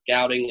kind of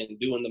scouting and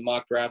doing the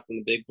mock drafts and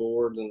the big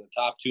boards and the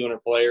top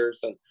 200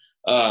 players. And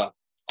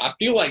I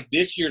feel like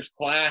this year's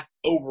class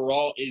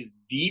overall is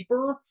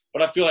deeper,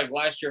 but I feel like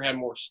last year had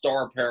more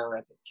star power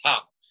at the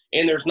top.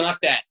 And there's not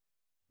that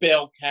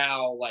bell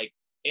cow like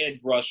edge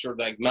rusher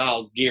like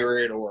Myles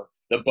Garrett or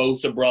the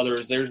Bosa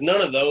brothers. There's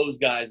none of those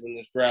guys in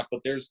this draft,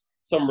 but there's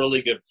some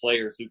really good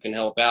players who can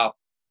help out.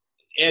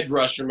 Edge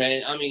rusher,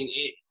 man. I mean,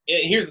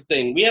 here's the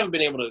thing. We haven't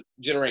been able to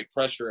generate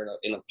pressure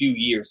in a few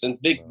years since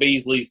Vic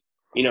Beasley's,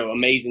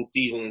 amazing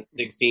season in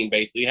 2016,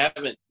 basically.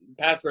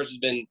 Pass rush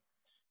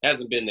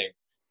hasn't been there.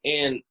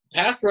 And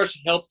pass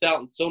rush helps out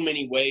in so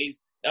many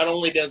ways. Not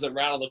only does it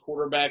rattle the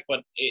quarterback,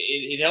 but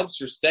it helps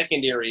your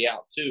secondary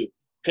out too,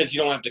 because you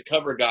don't have to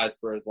cover guys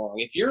for as long.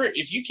 If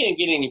you can't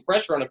get any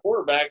pressure on a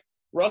quarterback,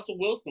 Russell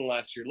Wilson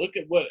last year, look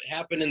at what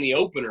happened in the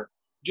opener.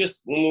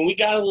 Just when we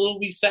got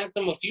we sacked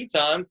him a few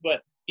times,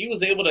 but he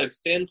was able to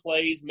extend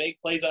plays,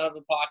 make plays out of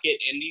the pocket,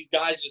 and these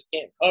guys just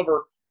can't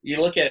cover. You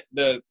look at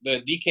the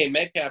DK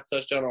Metcalf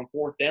touchdown on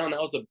 4th down.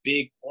 That was a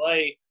big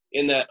play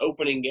in that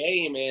opening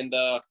game. And,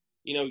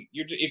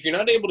 if you're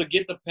not able to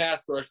get the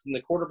pass rush, then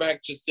the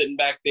quarterback just sitting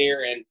back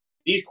there. And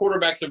these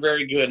quarterbacks are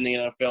very good in the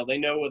NFL. They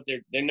know what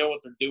they're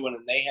doing,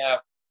 and they have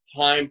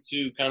time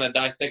to kind of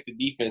dissect the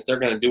defense. They're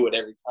going to do it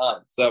every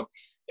time. So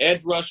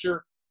edge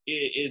rusher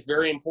is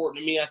very important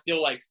to me. I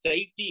feel like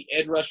safety,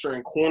 edge rusher,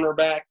 and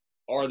cornerback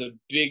are the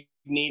big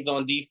needs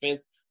on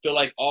defense. Feel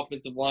like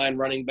offensive line,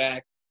 running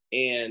back,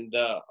 and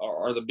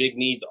are the big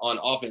needs on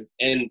offense.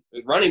 And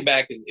running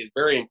back is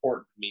very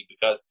important to me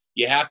because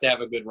you have to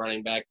have a good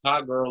running back.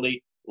 Todd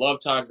Gurley, love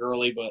Todd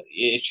Gurley, but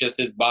it's just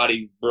his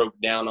body's broke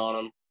down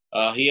on him.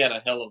 He had a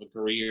hell of a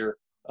career.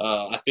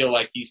 I feel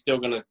like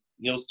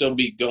he'll still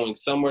be going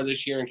somewhere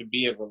this year and could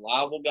be a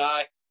reliable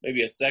guy,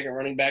 maybe a second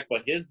running back.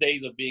 But his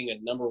days of being a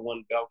number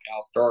one bell cow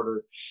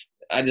starter,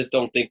 I just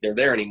don't think they're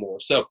there anymore.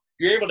 So if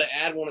you're able to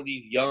add one of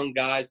these young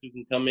guys who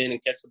can come in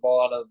and catch the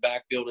ball out of the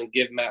backfield and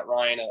give Matt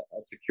Ryan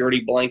a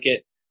security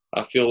blanket,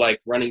 I feel like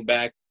running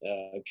back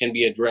can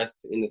be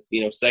addressed in the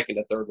second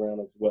to third round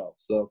as well.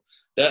 So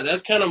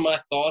that's kind of my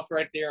thoughts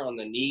right there on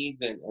the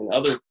needs and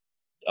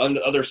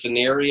other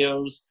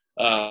scenarios.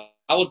 I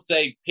would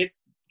say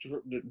Pitts,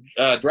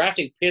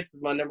 drafting Pitts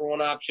is my number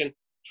one option.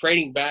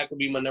 Trading back would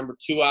be my number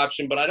two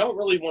option, but I don't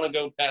really want to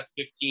go past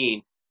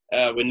 15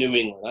 with New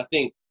England. I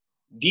think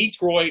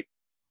Detroit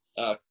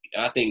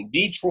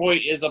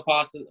is a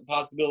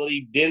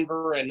possibility.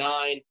 Denver at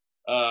 9.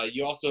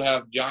 You also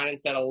have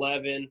Giants at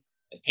 11,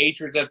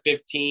 Patriots at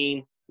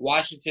 15,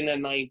 Washington at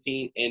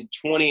 19, and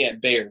 20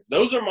 at Bears.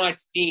 Those are my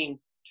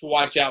teams to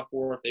watch out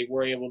for if they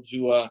were able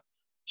to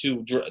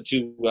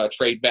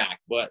trade back.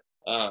 But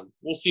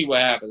we'll see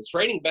what happens.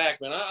 Trading back,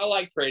 man, I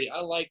like trading.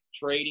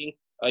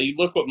 You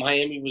look what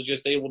Miami was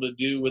just able to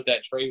do with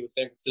that trade with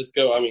San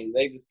Francisco. I mean,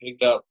 they just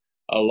picked up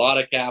a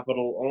lot of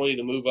capital only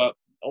to move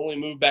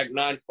back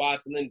 9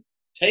 spots and then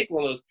take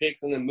one of those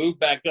picks and then move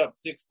back up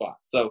 6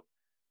 spots. So,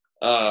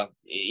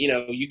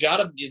 you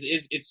gotta,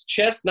 it's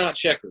chess, not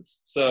checkers.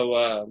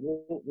 So,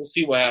 we'll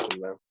see what happens,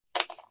 man.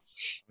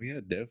 Yeah,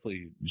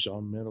 definitely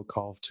John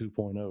Middlecoff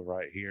 2.0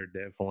 right here.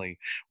 Definitely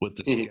with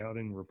the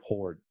scouting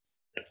report.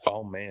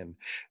 Oh man,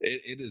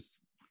 it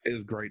is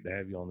great to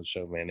have you on the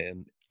show, man.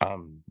 And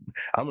I'm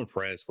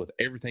impressed with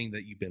everything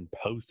that you've been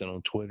posting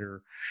on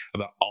Twitter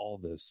about all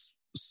this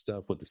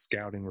stuff with the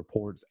scouting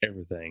reports,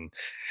 everything.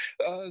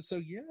 So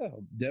yeah,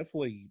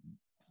 definitely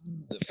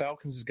the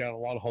Falcons has got a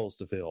lot of holes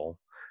to fill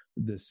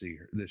this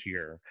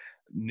year.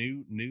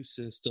 New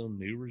system,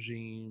 new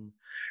regime.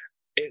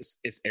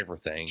 It's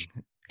everything.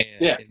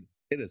 And yeah.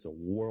 It is a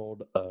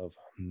world of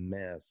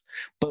mess.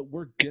 But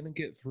we're gonna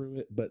get through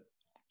it. But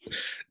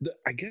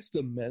I guess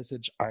the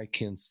message I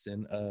can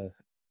send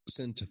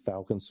to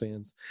Falcons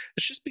fans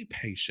is just be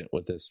patient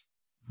with this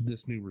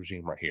new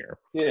regime right here.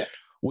 Yeah.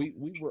 We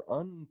were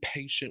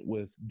impatient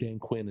with Dan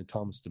Quinn and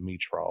Thomas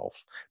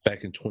Dimitroff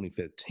back in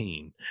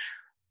 2015.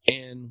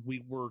 And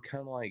we were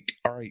kind of like,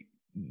 all right,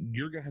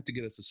 you're going to have to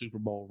get us a Super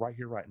Bowl right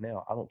here, right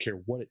now. I don't care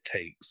what it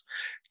takes.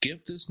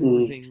 Give this new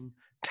regime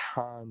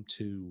time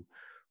to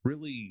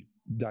really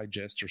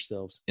digest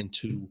yourselves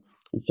into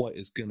what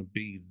is going to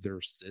be their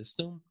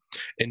system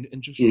and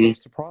just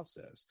trust the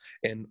process.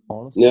 And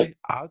honestly,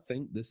 I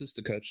think this is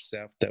the coaching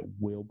staff that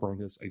will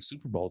bring us a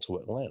Super Bowl to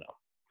Atlanta.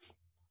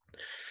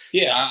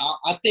 Yeah,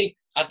 I think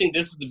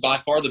this is by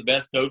far the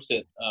best coach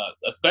that,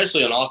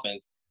 especially on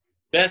offense.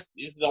 This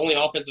is the only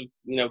offensive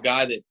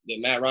guy that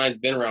Matt Ryan's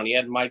been around. He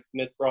had Mike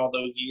Smith for all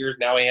those years.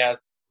 Now he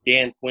has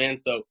Dan Quinn.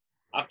 So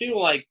I feel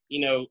like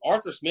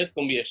Arthur Smith's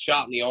going to be a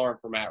shot in the arm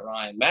for Matt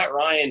Ryan. Matt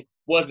Ryan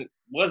wasn't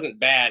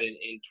bad in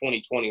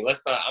 2020.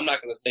 I'm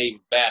not going to say he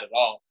was bad at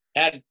all.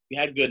 Had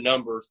good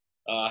numbers.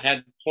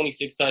 Had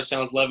 26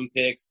 touchdowns, 11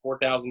 picks,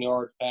 4,000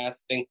 yards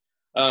passing.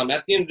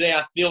 At the end of the day,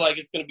 I feel like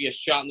it's going to be a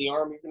shot in the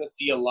arm. You're going to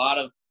see a lot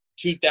of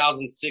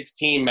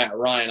 2016 Matt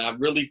Ryan. I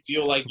really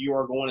feel like you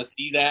are going to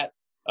see that.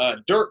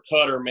 Dirk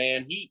Cutter,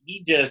 man, he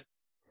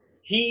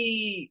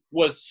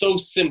was so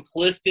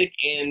simplistic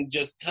and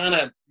just kind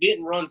of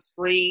didn't run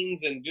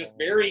screens and just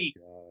very.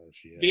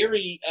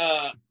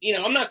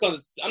 I'm not going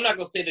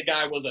to say the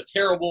guy was a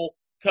terrible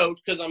coach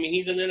because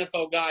he's an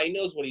NFL guy. He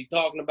knows what he's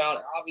talking about,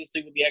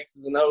 obviously with the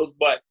X's and O's,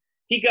 but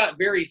he got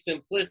very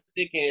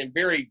simplistic and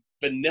very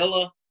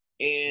vanilla.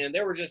 And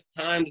there were just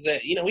times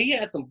that, he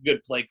had some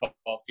good play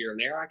calls here and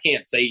there. I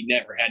can't say he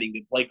never had any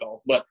good play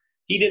calls, but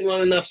he didn't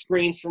run enough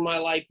screens for my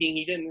liking.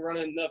 He didn't run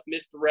enough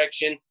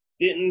misdirection,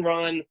 didn't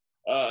run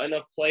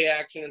enough play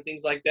action and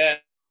things like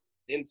that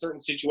in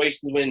certain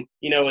situations when,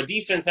 a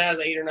defense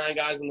has 8 or 9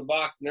 guys in the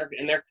box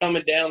and they're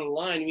coming down the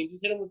line.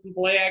 Just hit them with some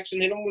play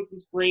action, hit them with some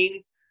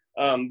screens,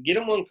 get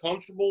them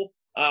uncomfortable.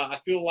 I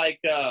feel like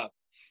the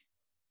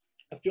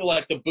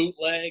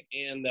bootleg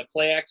and the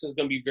play action is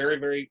going to be very,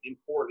 very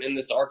important in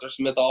this Arthur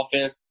Smith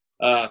offense.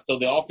 So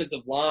the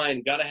offensive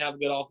line, got to have a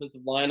good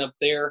offensive line up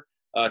there.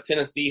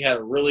 Tennessee had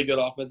a really good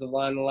offensive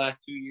line in the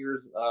last 2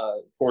 years.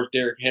 Of course,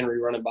 Derrick Henry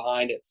running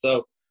behind it.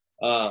 So,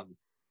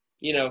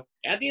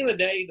 at the end of the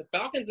day, the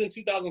Falcons in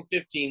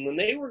 2015, when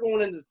they were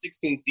going into the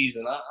 16th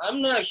season,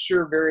 I'm not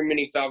sure very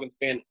many Falcons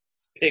fans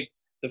picked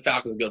the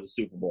Falcons to go to the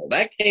Super Bowl.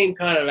 That came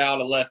kind of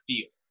out of left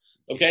field,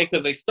 okay?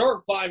 Because they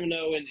start 5-0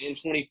 in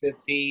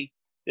 2015.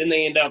 Then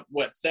they end up,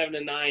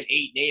 7-9, 8-8.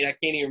 I can't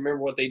even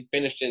remember what they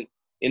finished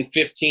in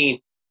 15.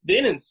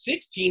 Then in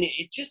 16,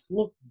 it just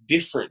looked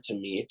different to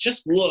me. It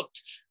just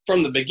looked,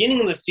 from the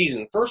beginning of the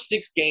season, first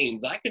 6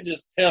 games, I could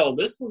just tell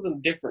this was a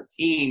different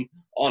team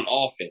on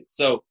offense.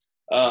 So,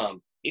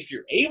 if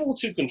you're able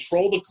to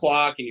control the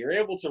clock and you're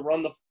able to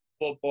run the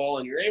football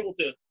and you're able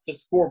to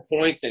score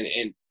points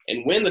and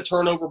win the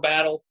turnover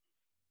battle,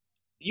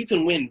 you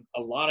can win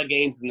a lot of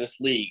games in this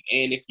league.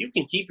 And if you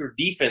can keep your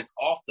defense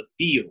off the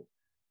field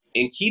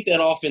and keep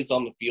that offense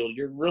on the field,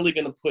 you're really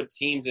going to put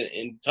teams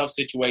in tough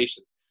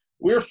situations.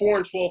 We're a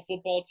 4-12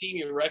 football team.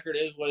 Your record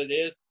is what it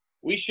is.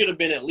 We should have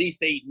been at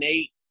least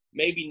 8-8,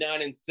 maybe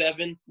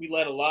 9-7. We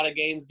let a lot of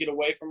games get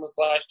away from us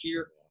last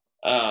year.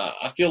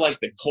 I feel like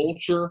the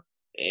culture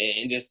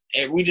and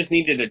we just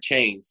needed a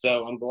change.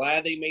 So I'm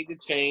glad they made the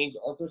change.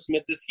 Arthur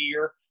Smith is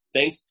here.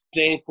 Thanks,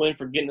 Dan Quinn,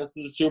 for getting us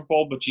to the Super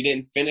Bowl, but you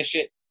didn't finish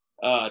it.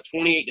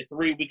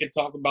 28-3, we could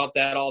talk about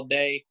that all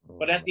day.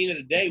 But at the end of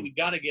the day, we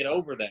got to get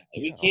over that.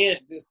 And we can't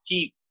just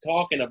keep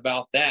talking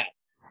about that.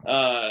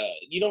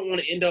 You don't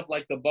want to end up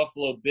like the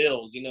Buffalo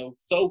Bills,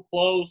 so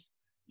close.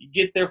 You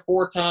get there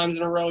 4 times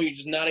in a row, you're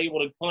just not able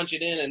to punch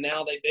it in, and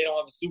now they don't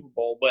have a Super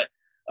Bowl. But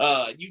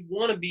you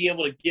want to be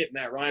able to get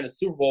Matt Ryan a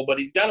Super Bowl, but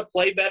he's got to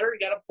play better. We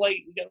got to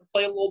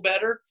play a little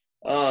better.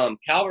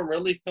 Calvin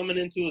Ridley's coming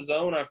into his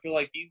own. I feel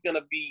like he's going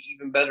to be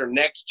even better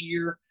next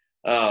year.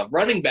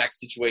 Running back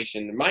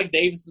situation. Mike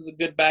Davis is a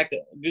good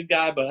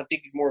guy, but I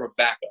think he's more of a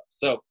backup.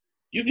 So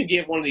you can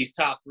get one of these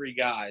top 3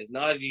 guys,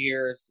 Najee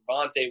Harris,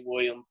 Devontae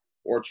Williams,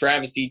 or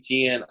Travis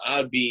Etienne.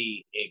 I would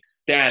be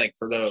ecstatic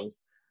for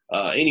those,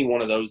 any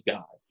one of those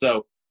guys.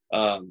 So,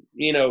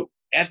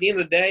 at the end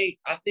of the day,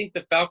 I think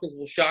the Falcons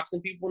will shock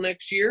some people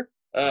next year.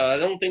 I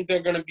don't think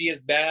they're going to be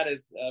as bad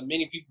as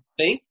many people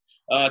think.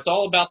 It's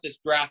all about this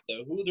draft,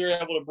 though, who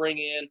they're able to bring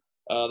in.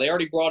 They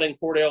already brought in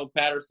Cordell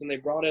Patterson. They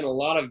brought in a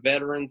lot of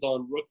veterans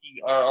on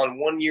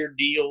one-year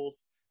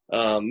deals,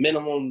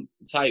 minimum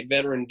type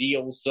veteran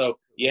deals. So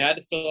you had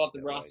to fill out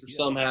the roster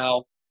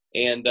somehow.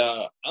 And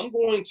I'm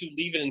going to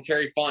leave it in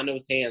Terry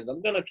Fontenot's hands.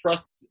 I'm going to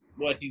trust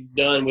what he's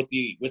done with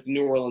the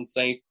New Orleans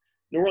Saints.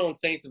 New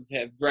Orleans Saints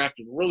have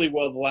drafted really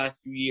well the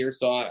last few years,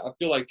 so I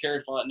feel like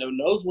Terry Fontenot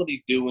knows what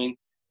he's doing.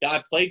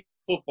 Guy played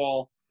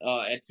football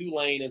at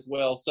Tulane as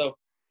well, so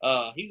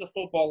he's a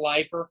football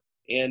lifer,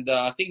 and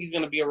I think he's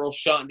going to be a real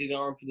shot into the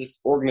arm for this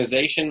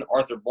organization.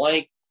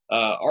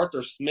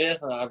 Arthur Smith,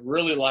 I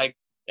really like.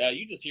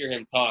 You just hear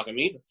him talk. I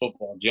mean, he's a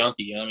football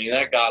junkie. I mean,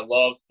 that guy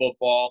loves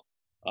football.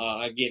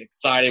 I get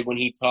excited when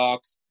he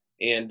talks,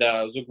 and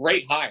it was a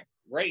great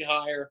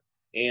hire.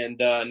 And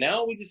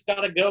now we just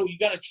got to go. You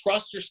got to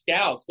trust your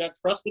scouts. You got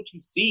to trust what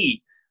you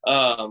see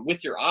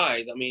with your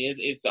eyes. I mean,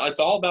 it's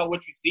all about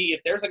what you see.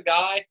 If there's a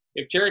guy,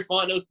 if Terry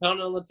Fontenot's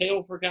pounding on the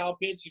table for Kyle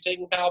Pitts, you're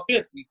taking Kyle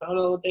Pitts. If he's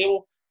pounding on the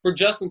table for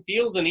Justin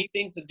Fields and he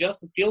thinks that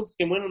Justin Fields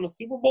can win in the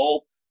Super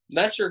Bowl,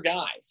 that's your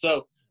guy.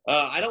 So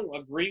I don't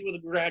agree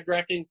with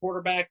drafting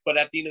quarterback, but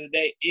at the end of the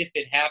day, if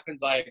it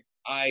happens,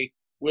 I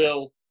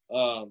will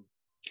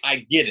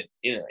I get it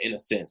in a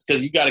sense,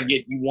 because you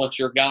want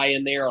your guy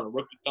in there on a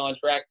rookie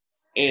contract.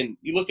 And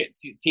you look at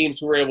teams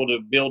who were able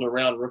to build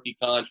around rookie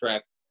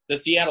contracts. The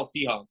Seattle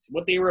Seahawks,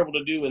 what they were able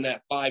to do in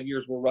that 5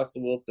 years where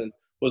Russell Wilson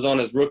was on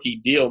his rookie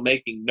deal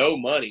making no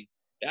money,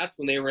 that's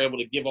when they were able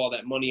to give all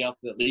that money out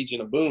to the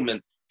Legion of Boom,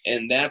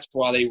 and that's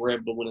why they were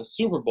able to win a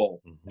Super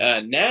Bowl.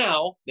 Mm-hmm.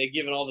 Now they've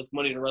given all this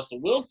money to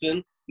Russell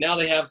Wilson. Now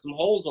they have some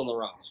holes on the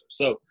roster.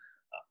 So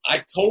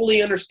I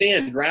totally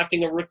understand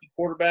drafting a rookie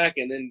quarterback,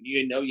 and then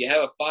you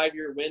have a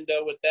 5-year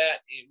window with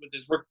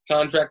his rookie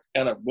contract to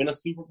kind of win a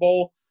Super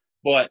Bowl.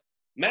 But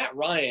Matt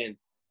Ryan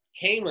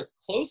came as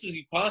close as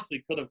he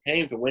possibly could have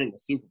came to winning the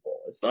Super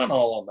Bowl. It's not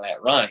all on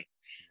Matt Ryan.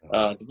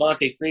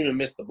 Devontae Freeman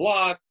missed the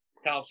block.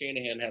 Kyle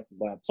Shanahan had some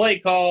bad play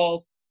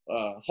calls,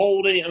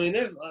 holding. I mean,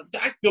 I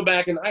could go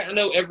back and I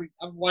know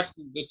I've watched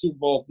the Super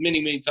Bowl many,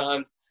 many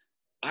times.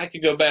 I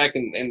could go back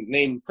and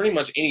name pretty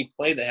much any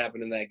play that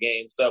happened in that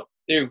game. So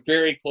they were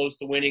very close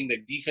to winning.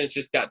 The defense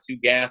just got too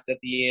gassed at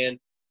the end.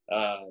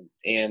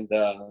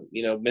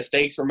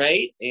 Mistakes were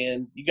made,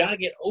 and you got to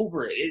get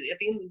over it. At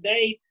the end of the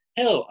day,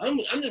 hell,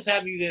 I'm just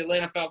happy the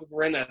Atlanta Falcons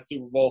were in that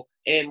Super Bowl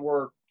and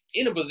were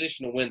in a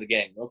position to win the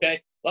game,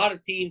 okay? A lot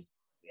of teams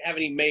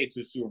haven't even made it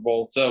to a Super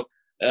Bowl. So,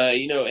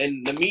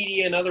 and the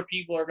media and other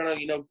people are going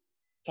to,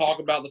 talk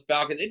about the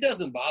Falcons. It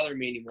doesn't bother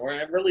me anymore.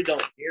 I really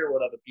don't care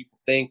what other people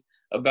think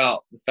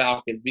about the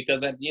Falcons,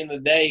 because at the end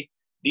of the day,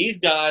 these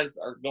guys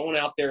are going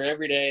out there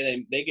every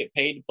day. They get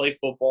paid to play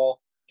football,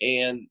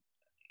 and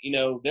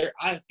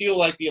I feel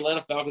like the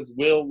Atlanta Falcons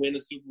will win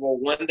the Super Bowl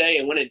one day,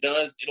 and when it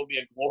does, it'll be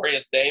a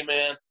glorious day,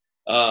 man.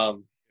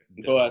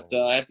 But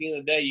at the end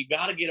of the day, you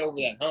got to get over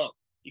that hump.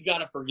 You got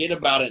to forget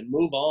about it and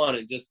move on,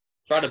 and just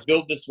try to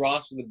build this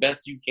roster the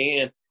best you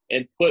can,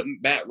 and put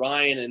Matt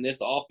Ryan and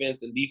this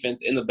offense and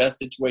defense in the best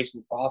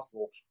situations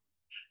possible.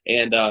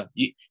 And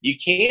you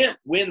can't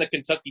win the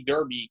Kentucky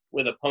Derby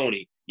with a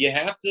pony. You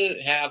have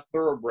to have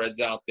thoroughbreds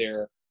out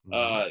there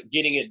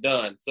getting it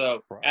done.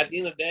 So at the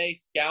end of the day,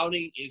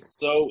 scouting is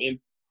so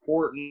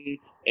important,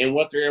 and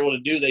what they're able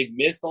to do. They've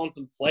missed on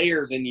some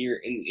players in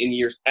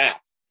years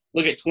past.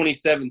 Look at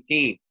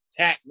 2017,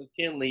 Takk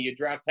McKinley. You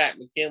draft Takk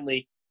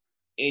McKinley,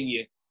 and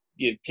you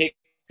pick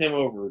him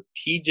over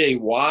T.J.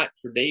 Watt,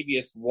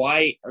 Tre'Davious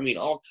White. I mean,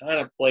 all kind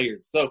of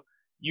players. So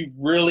you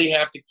really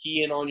have to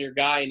key in on your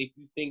guy. And if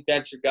you think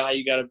that's your guy,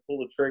 you got to pull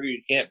the trigger.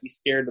 You can't be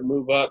scared to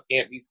move up,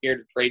 can't be scared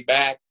to trade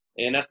back.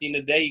 And at the end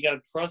of the day, you got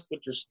to trust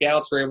what your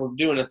scouts are able to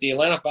do. And if the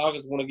Atlanta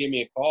Falcons want to give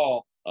me a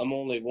call, I'm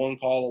only one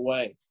call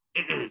away.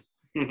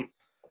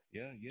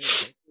 Yeah.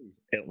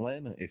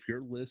 Atlanta, if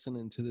you're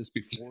listening to this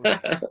before it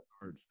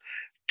starts,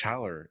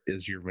 Tyler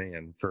is your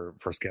man for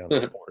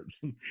scouting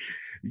reports.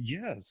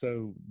 Yeah,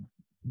 so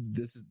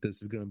this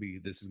is gonna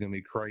be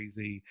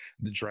crazy.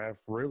 The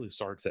draft really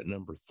starts at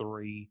number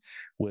 3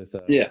 with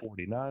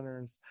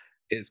 49ers.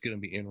 It's going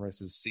to be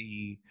interesting to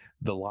see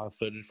the live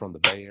footage from the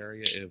Bay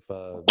Area if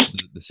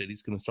the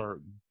city's going to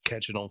start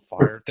catching on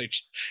fire if they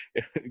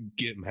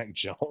get Mac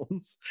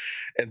Jones,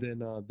 and then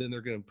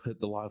they're going to put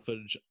the live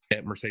footage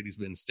at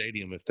Mercedes-Benz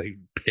Stadium if they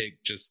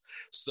pick just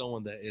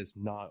someone that is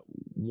not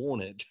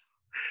wanted,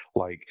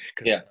 like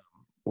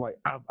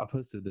I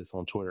posted this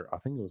on Twitter. I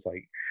think it was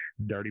like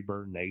Dirty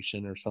Bird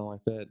Nation or something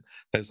like that.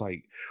 That's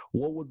like,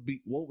 what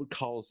would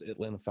cause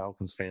Atlanta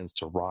Falcons fans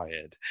to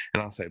riot?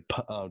 And I said,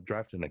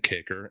 drafting a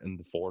kicker in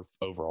the 4th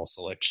overall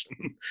selection.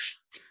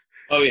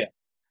 Oh yeah,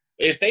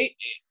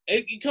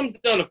 it comes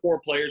down to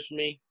 4 players for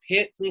me: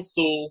 Pitts and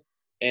Sewell,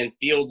 and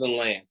Fields and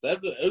Lance.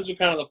 Those are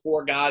kind of the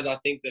 4 guys I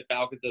think the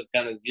Falcons have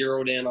kind of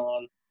zeroed in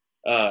on.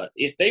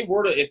 If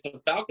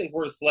the Falcons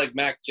were to select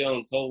Mac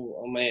Jones,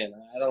 oh man,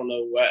 I don't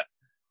know what.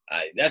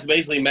 That's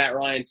basically Matt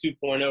Ryan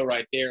 2.0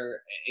 right there.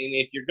 And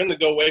if you're going to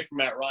go away from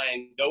Matt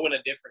Ryan, go in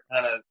a different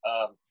kind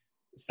of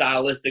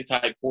stylistic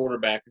type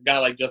quarterback. A guy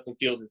like Justin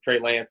Fields or Trey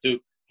Lance who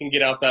can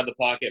get outside the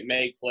pocket,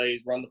 make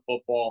plays, run the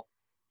football,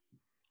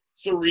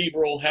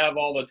 cerebral, have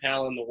all the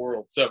talent in the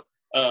world. So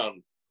I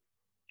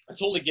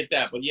totally get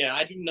that. But, yeah,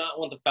 I do not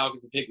want the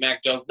Falcons to pick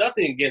Mac Jones.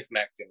 Nothing against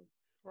Mac Jones.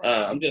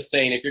 Right. I'm just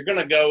saying if you're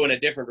going to go in a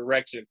different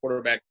direction,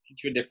 quarterback,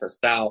 get you a different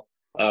style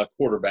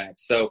quarterback.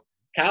 So,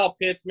 Kyle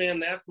Pitts, man,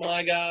 that's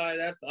my guy.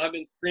 I've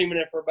been screaming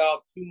it for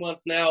about 2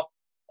 months now.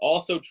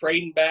 Also,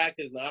 trading back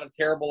is not a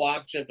terrible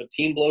option. If a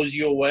team blows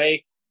you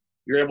away,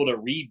 you're able to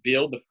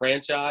rebuild the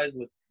franchise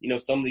with,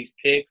 some of these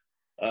picks.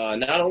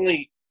 Not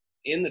only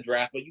in the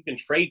draft, but you can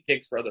trade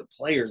picks for other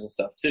players and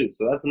stuff too.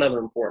 So that's another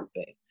important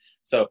thing.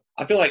 So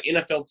I feel like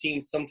NFL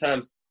teams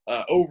sometimes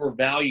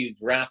overvalue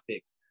draft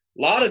picks.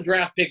 A lot of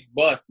draft picks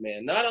bust,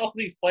 man. Not all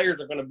these players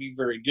are going to be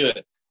very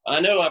good. I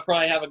know I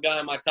probably have a guy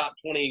in my top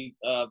 20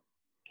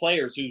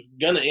 players who's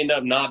going to end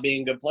up not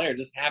being a good player. It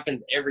just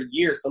happens every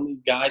year. Some of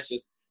these guys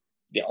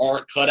they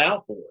aren't cut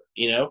out for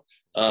it,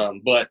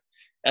 But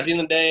at the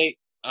end of the day,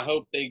 I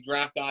hope they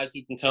draft guys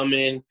who can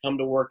come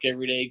to work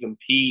every day,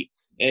 compete,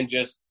 and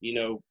just,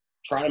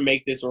 try to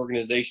make this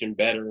organization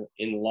better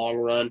in the long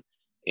run.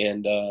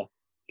 And, at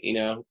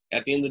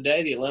the end of the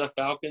day, the Atlanta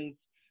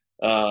Falcons,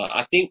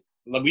 I think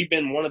we've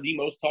been one of the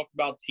most talked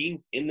about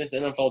teams in this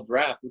NFL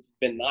draft, which has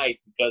been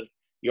nice because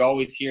you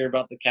always hear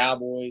about the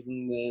Cowboys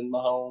and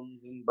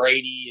Mahomes and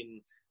Brady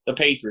and the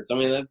Patriots. I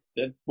mean,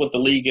 that's what the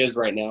league is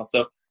right now.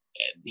 So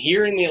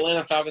hearing the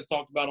Atlanta Falcons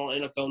talked about on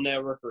NFL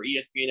Network or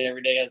ESPN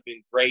every day has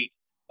been great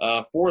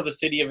for the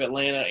city of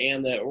Atlanta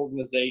and the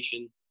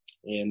organization.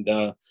 And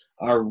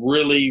I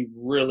really,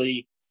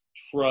 really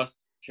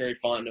trust Terry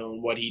Fontenot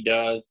and what he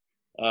does.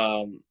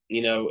 And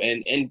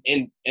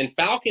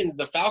Falcons,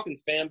 the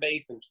Falcons fan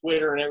base and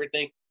Twitter and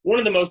everything, one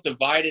of the most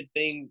divided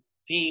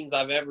teams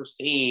I've ever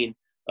seen.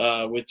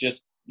 With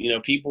just,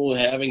 people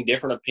having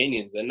different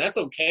opinions. And that's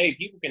okay.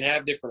 People can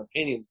have different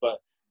opinions, but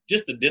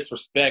just the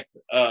disrespect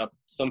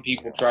some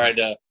people try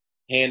to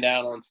hand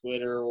out on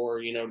Twitter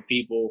or,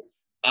 people,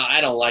 I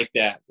don't like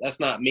that.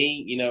 That's not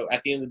me.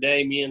 At the end of the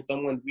day, me and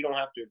someone, we don't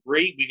have to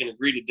agree. We can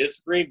agree to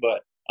disagree,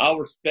 but I'll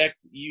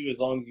respect you as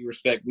long as you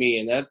respect me.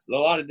 And that's a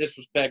lot of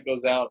disrespect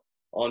goes out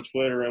on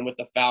Twitter and with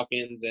the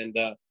Falcons. And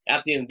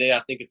at the end of the day,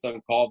 I think it's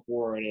uncalled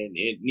for and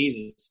it needs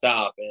to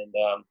stop. And,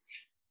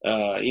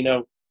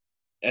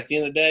 at the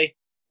end of the day,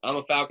 I'm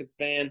a Falcons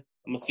fan.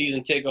 I'm a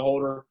season ticket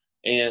holder,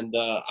 and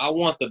I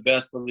want the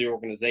best for the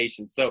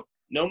organization. So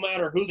no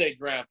matter who they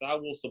draft, I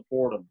will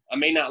support them. I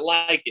may not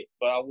like it,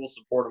 but I will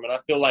support them. And I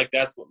feel like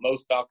that's what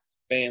most Falcons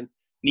fans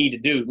need to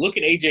do. Look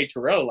at A.J.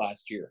 Terrell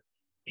last year.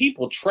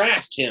 People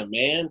trashed him,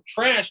 man.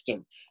 Trashed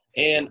him.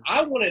 And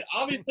I wanted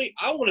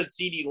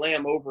CeeDee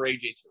Lamb over A.J.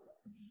 Terrell.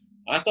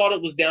 I thought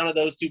it was down to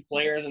those 2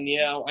 players. And,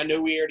 yeah, I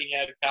know we already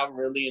had Calvin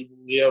Ridley and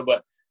Julio,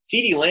 but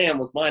CeeDee Lamb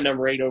was my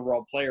number 8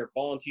 overall player.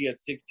 Falling to you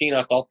at 16,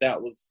 I thought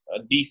that was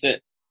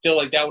feel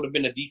like that would have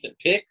been a decent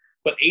pick.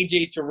 But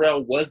A.J.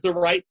 Terrell was the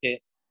right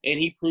pick, and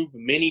he proved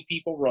many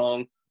people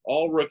wrong.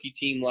 All rookie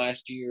team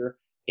last year.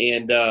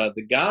 And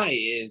the guy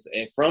is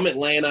from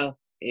Atlanta.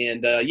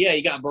 And,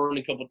 he got burned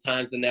a couple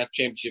times in that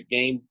championship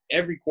game.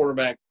 Every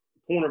cornerback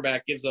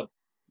gives up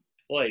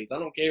plays. I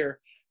don't care.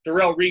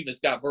 Darrelle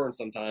Revis got burned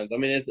sometimes. I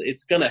mean,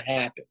 it's going to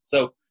happen.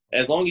 So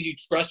as long as you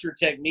trust your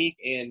technique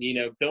and,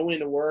 go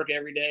into work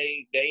every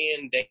day, day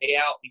in, day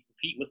out, he's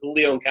competing with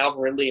Julio and Calvin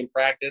Ridley in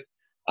practice.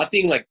 I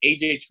think like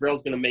A.J.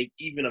 Terrell's going to make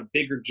even a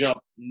bigger jump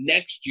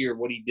next year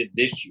what he did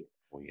this year.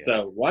 Oh, yeah.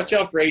 So watch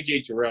out for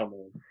A.J. Terrell,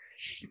 man.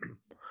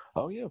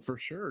 Oh, yeah, for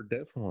sure.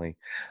 Definitely.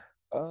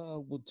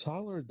 Well,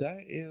 Tyler,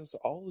 that is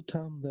all the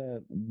time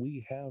that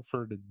we have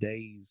for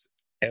today's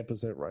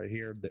episode right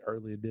here, the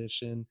early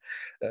edition.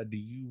 Do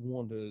you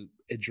want to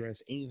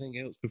address anything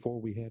else before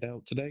we head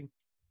out today?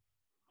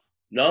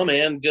 No,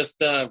 man.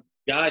 Just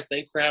guys,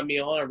 thanks for having me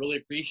on. I really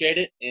appreciate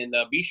it. And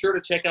be sure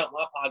to check out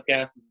my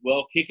podcast as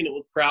well, Kicking It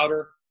with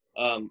Crowder.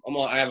 I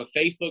have a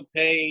Facebook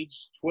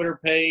page, Twitter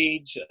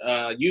page,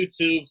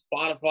 YouTube,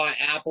 Spotify,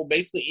 Apple,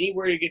 basically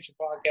anywhere you get your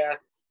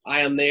podcast, I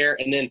am there.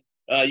 And then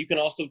you can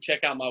also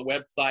check out my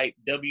website,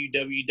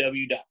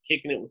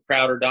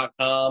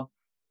 www.kickingitwithcrowder.com.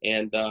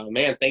 And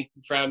man, thank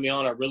you for having me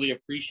on. I really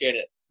appreciate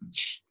it.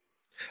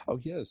 Oh,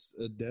 yes,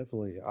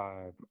 definitely.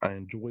 I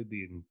enjoyed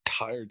the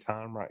entire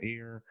time right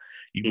here.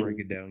 You break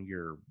it down,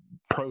 your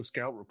pro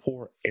scout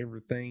report,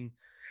 everything.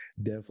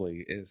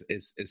 Definitely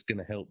it's going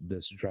to help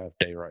this draft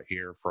day right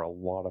here for a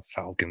lot of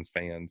Falcons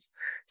fans.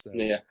 So,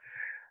 yeah,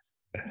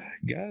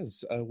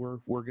 guys,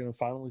 we're going to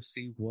finally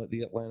see what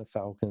the Atlanta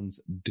Falcons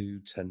do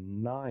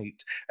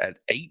tonight at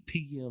 8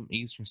 p.m.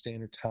 Eastern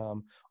Standard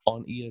Time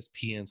on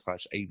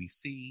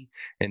ESPN/ABC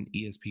and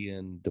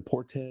ESPN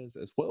Deportes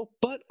as well,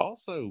 but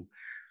also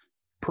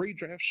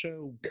pre-draft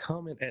show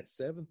coming at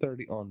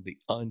 7:30 on the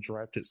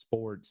Undrafted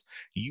Sports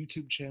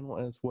YouTube channel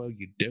as well.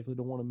 You definitely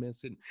don't want to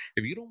miss it.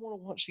 If you don't want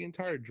to watch the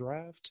entire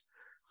draft,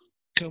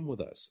 come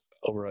with us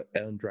over at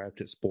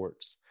Undrafted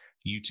Sports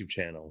YouTube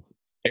channel.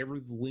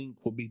 Every link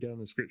will be down in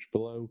the description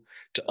below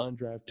to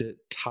Undrafted,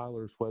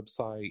 Tyler's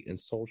website and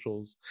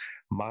socials,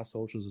 my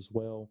socials as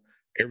well.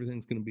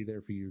 Everything's going to be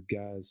there for you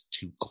guys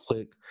to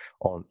click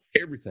on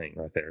everything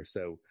right there.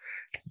 So,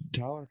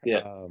 Tyler,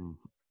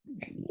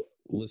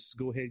 let's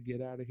go ahead and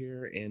get out of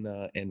here, and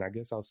I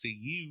guess I'll see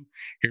you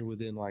here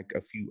within like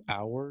a few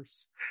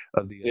hours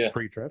of the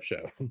pre-draft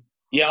show.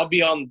 Yeah, I'll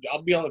be on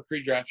the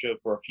pre-draft show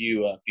for a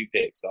few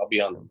picks. I'll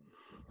be on them.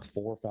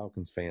 4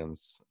 Falcons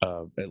fans,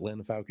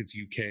 Atlanta Falcons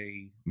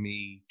UK,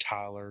 me,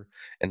 Tyler,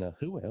 and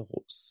who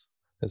else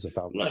is a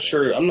Falcons?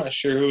 I'm not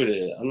sure who it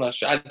is. I'm not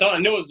sure. I thought I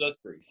knew it was us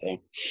 3. So.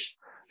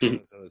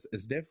 So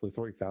it's definitely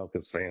 3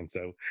 Falcons fans.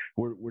 So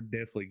we're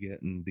definitely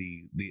getting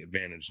the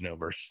advantage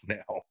numbers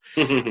now.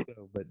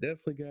 But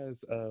definitely,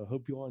 guys,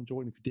 hope you all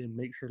enjoyed. If you did,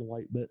 make sure to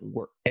like button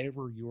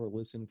wherever you are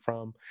listening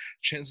from.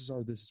 Chances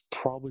are this is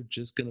probably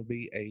just going to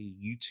be a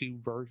YouTube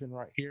version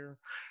right here.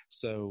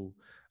 So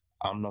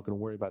I'm not going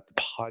to worry about the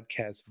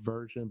podcast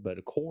version. But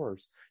of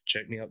course,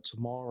 check me out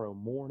tomorrow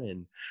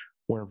morning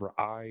whenever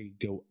I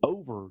go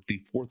over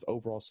the 4th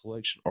overall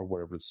selection, or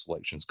whatever the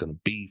selection is going to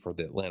be for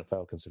the Atlanta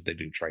Falcons if they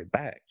do trade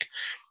back.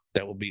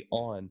 That will be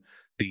on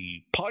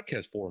the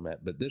podcast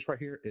format, but this right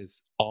here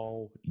is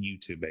all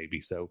YouTube, baby.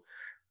 So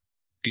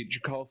get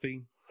your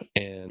coffee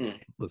and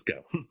let's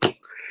go.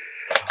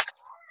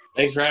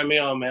 Thanks for having me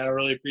on, man. I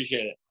really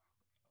appreciate it.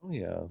 Oh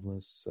yeah,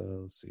 let's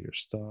see your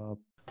stop.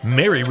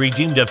 Mary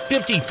redeemed a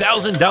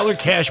 $50,000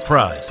 cash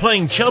prize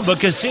playing Chumba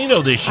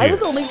Casino this year. I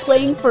was only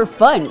playing for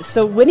fun,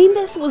 so winning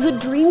this was a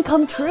dream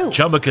come true.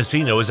 Chumba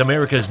Casino is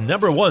America's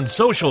 #1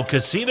 social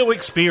casino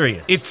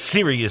experience. It's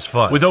serious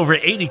fun. With over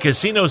 80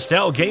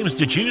 casino-style games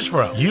to choose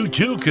from, you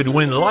too could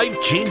win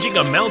life-changing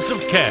amounts of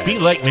cash. Be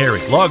like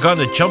Mary. Log on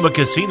to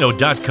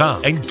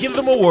ChumbaCasino.com and give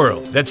them a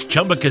whirl. That's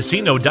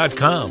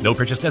ChumbaCasino.com. No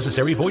purchase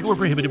necessary. Void or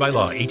prohibited by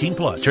law.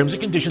 18+. Terms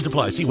and conditions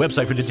apply. See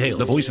website for details.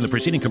 The voice in the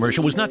preceding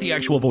commercial was not the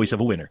actual voice of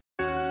a winner.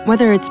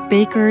 Whether it's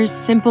Baker's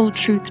Simple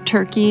Truth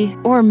Turkey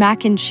or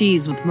mac and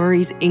cheese with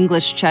Murray's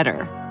English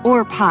Cheddar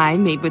or pie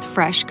made with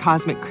fresh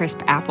Cosmic Crisp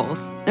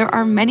apples, there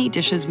are many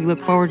dishes we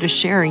look forward to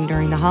sharing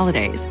during the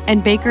holidays.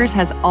 And Baker's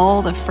has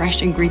all the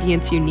fresh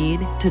ingredients you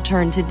need to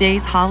turn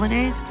today's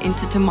holidays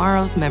into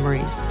tomorrow's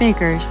memories.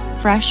 Baker's,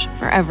 fresh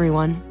for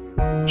everyone.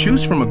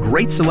 Choose from a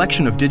great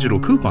selection of digital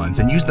coupons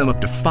and use them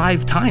up to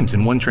 5 times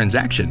in one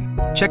transaction.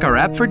 Check our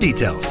app for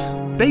details.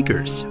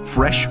 Baker's,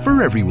 fresh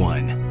for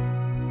everyone.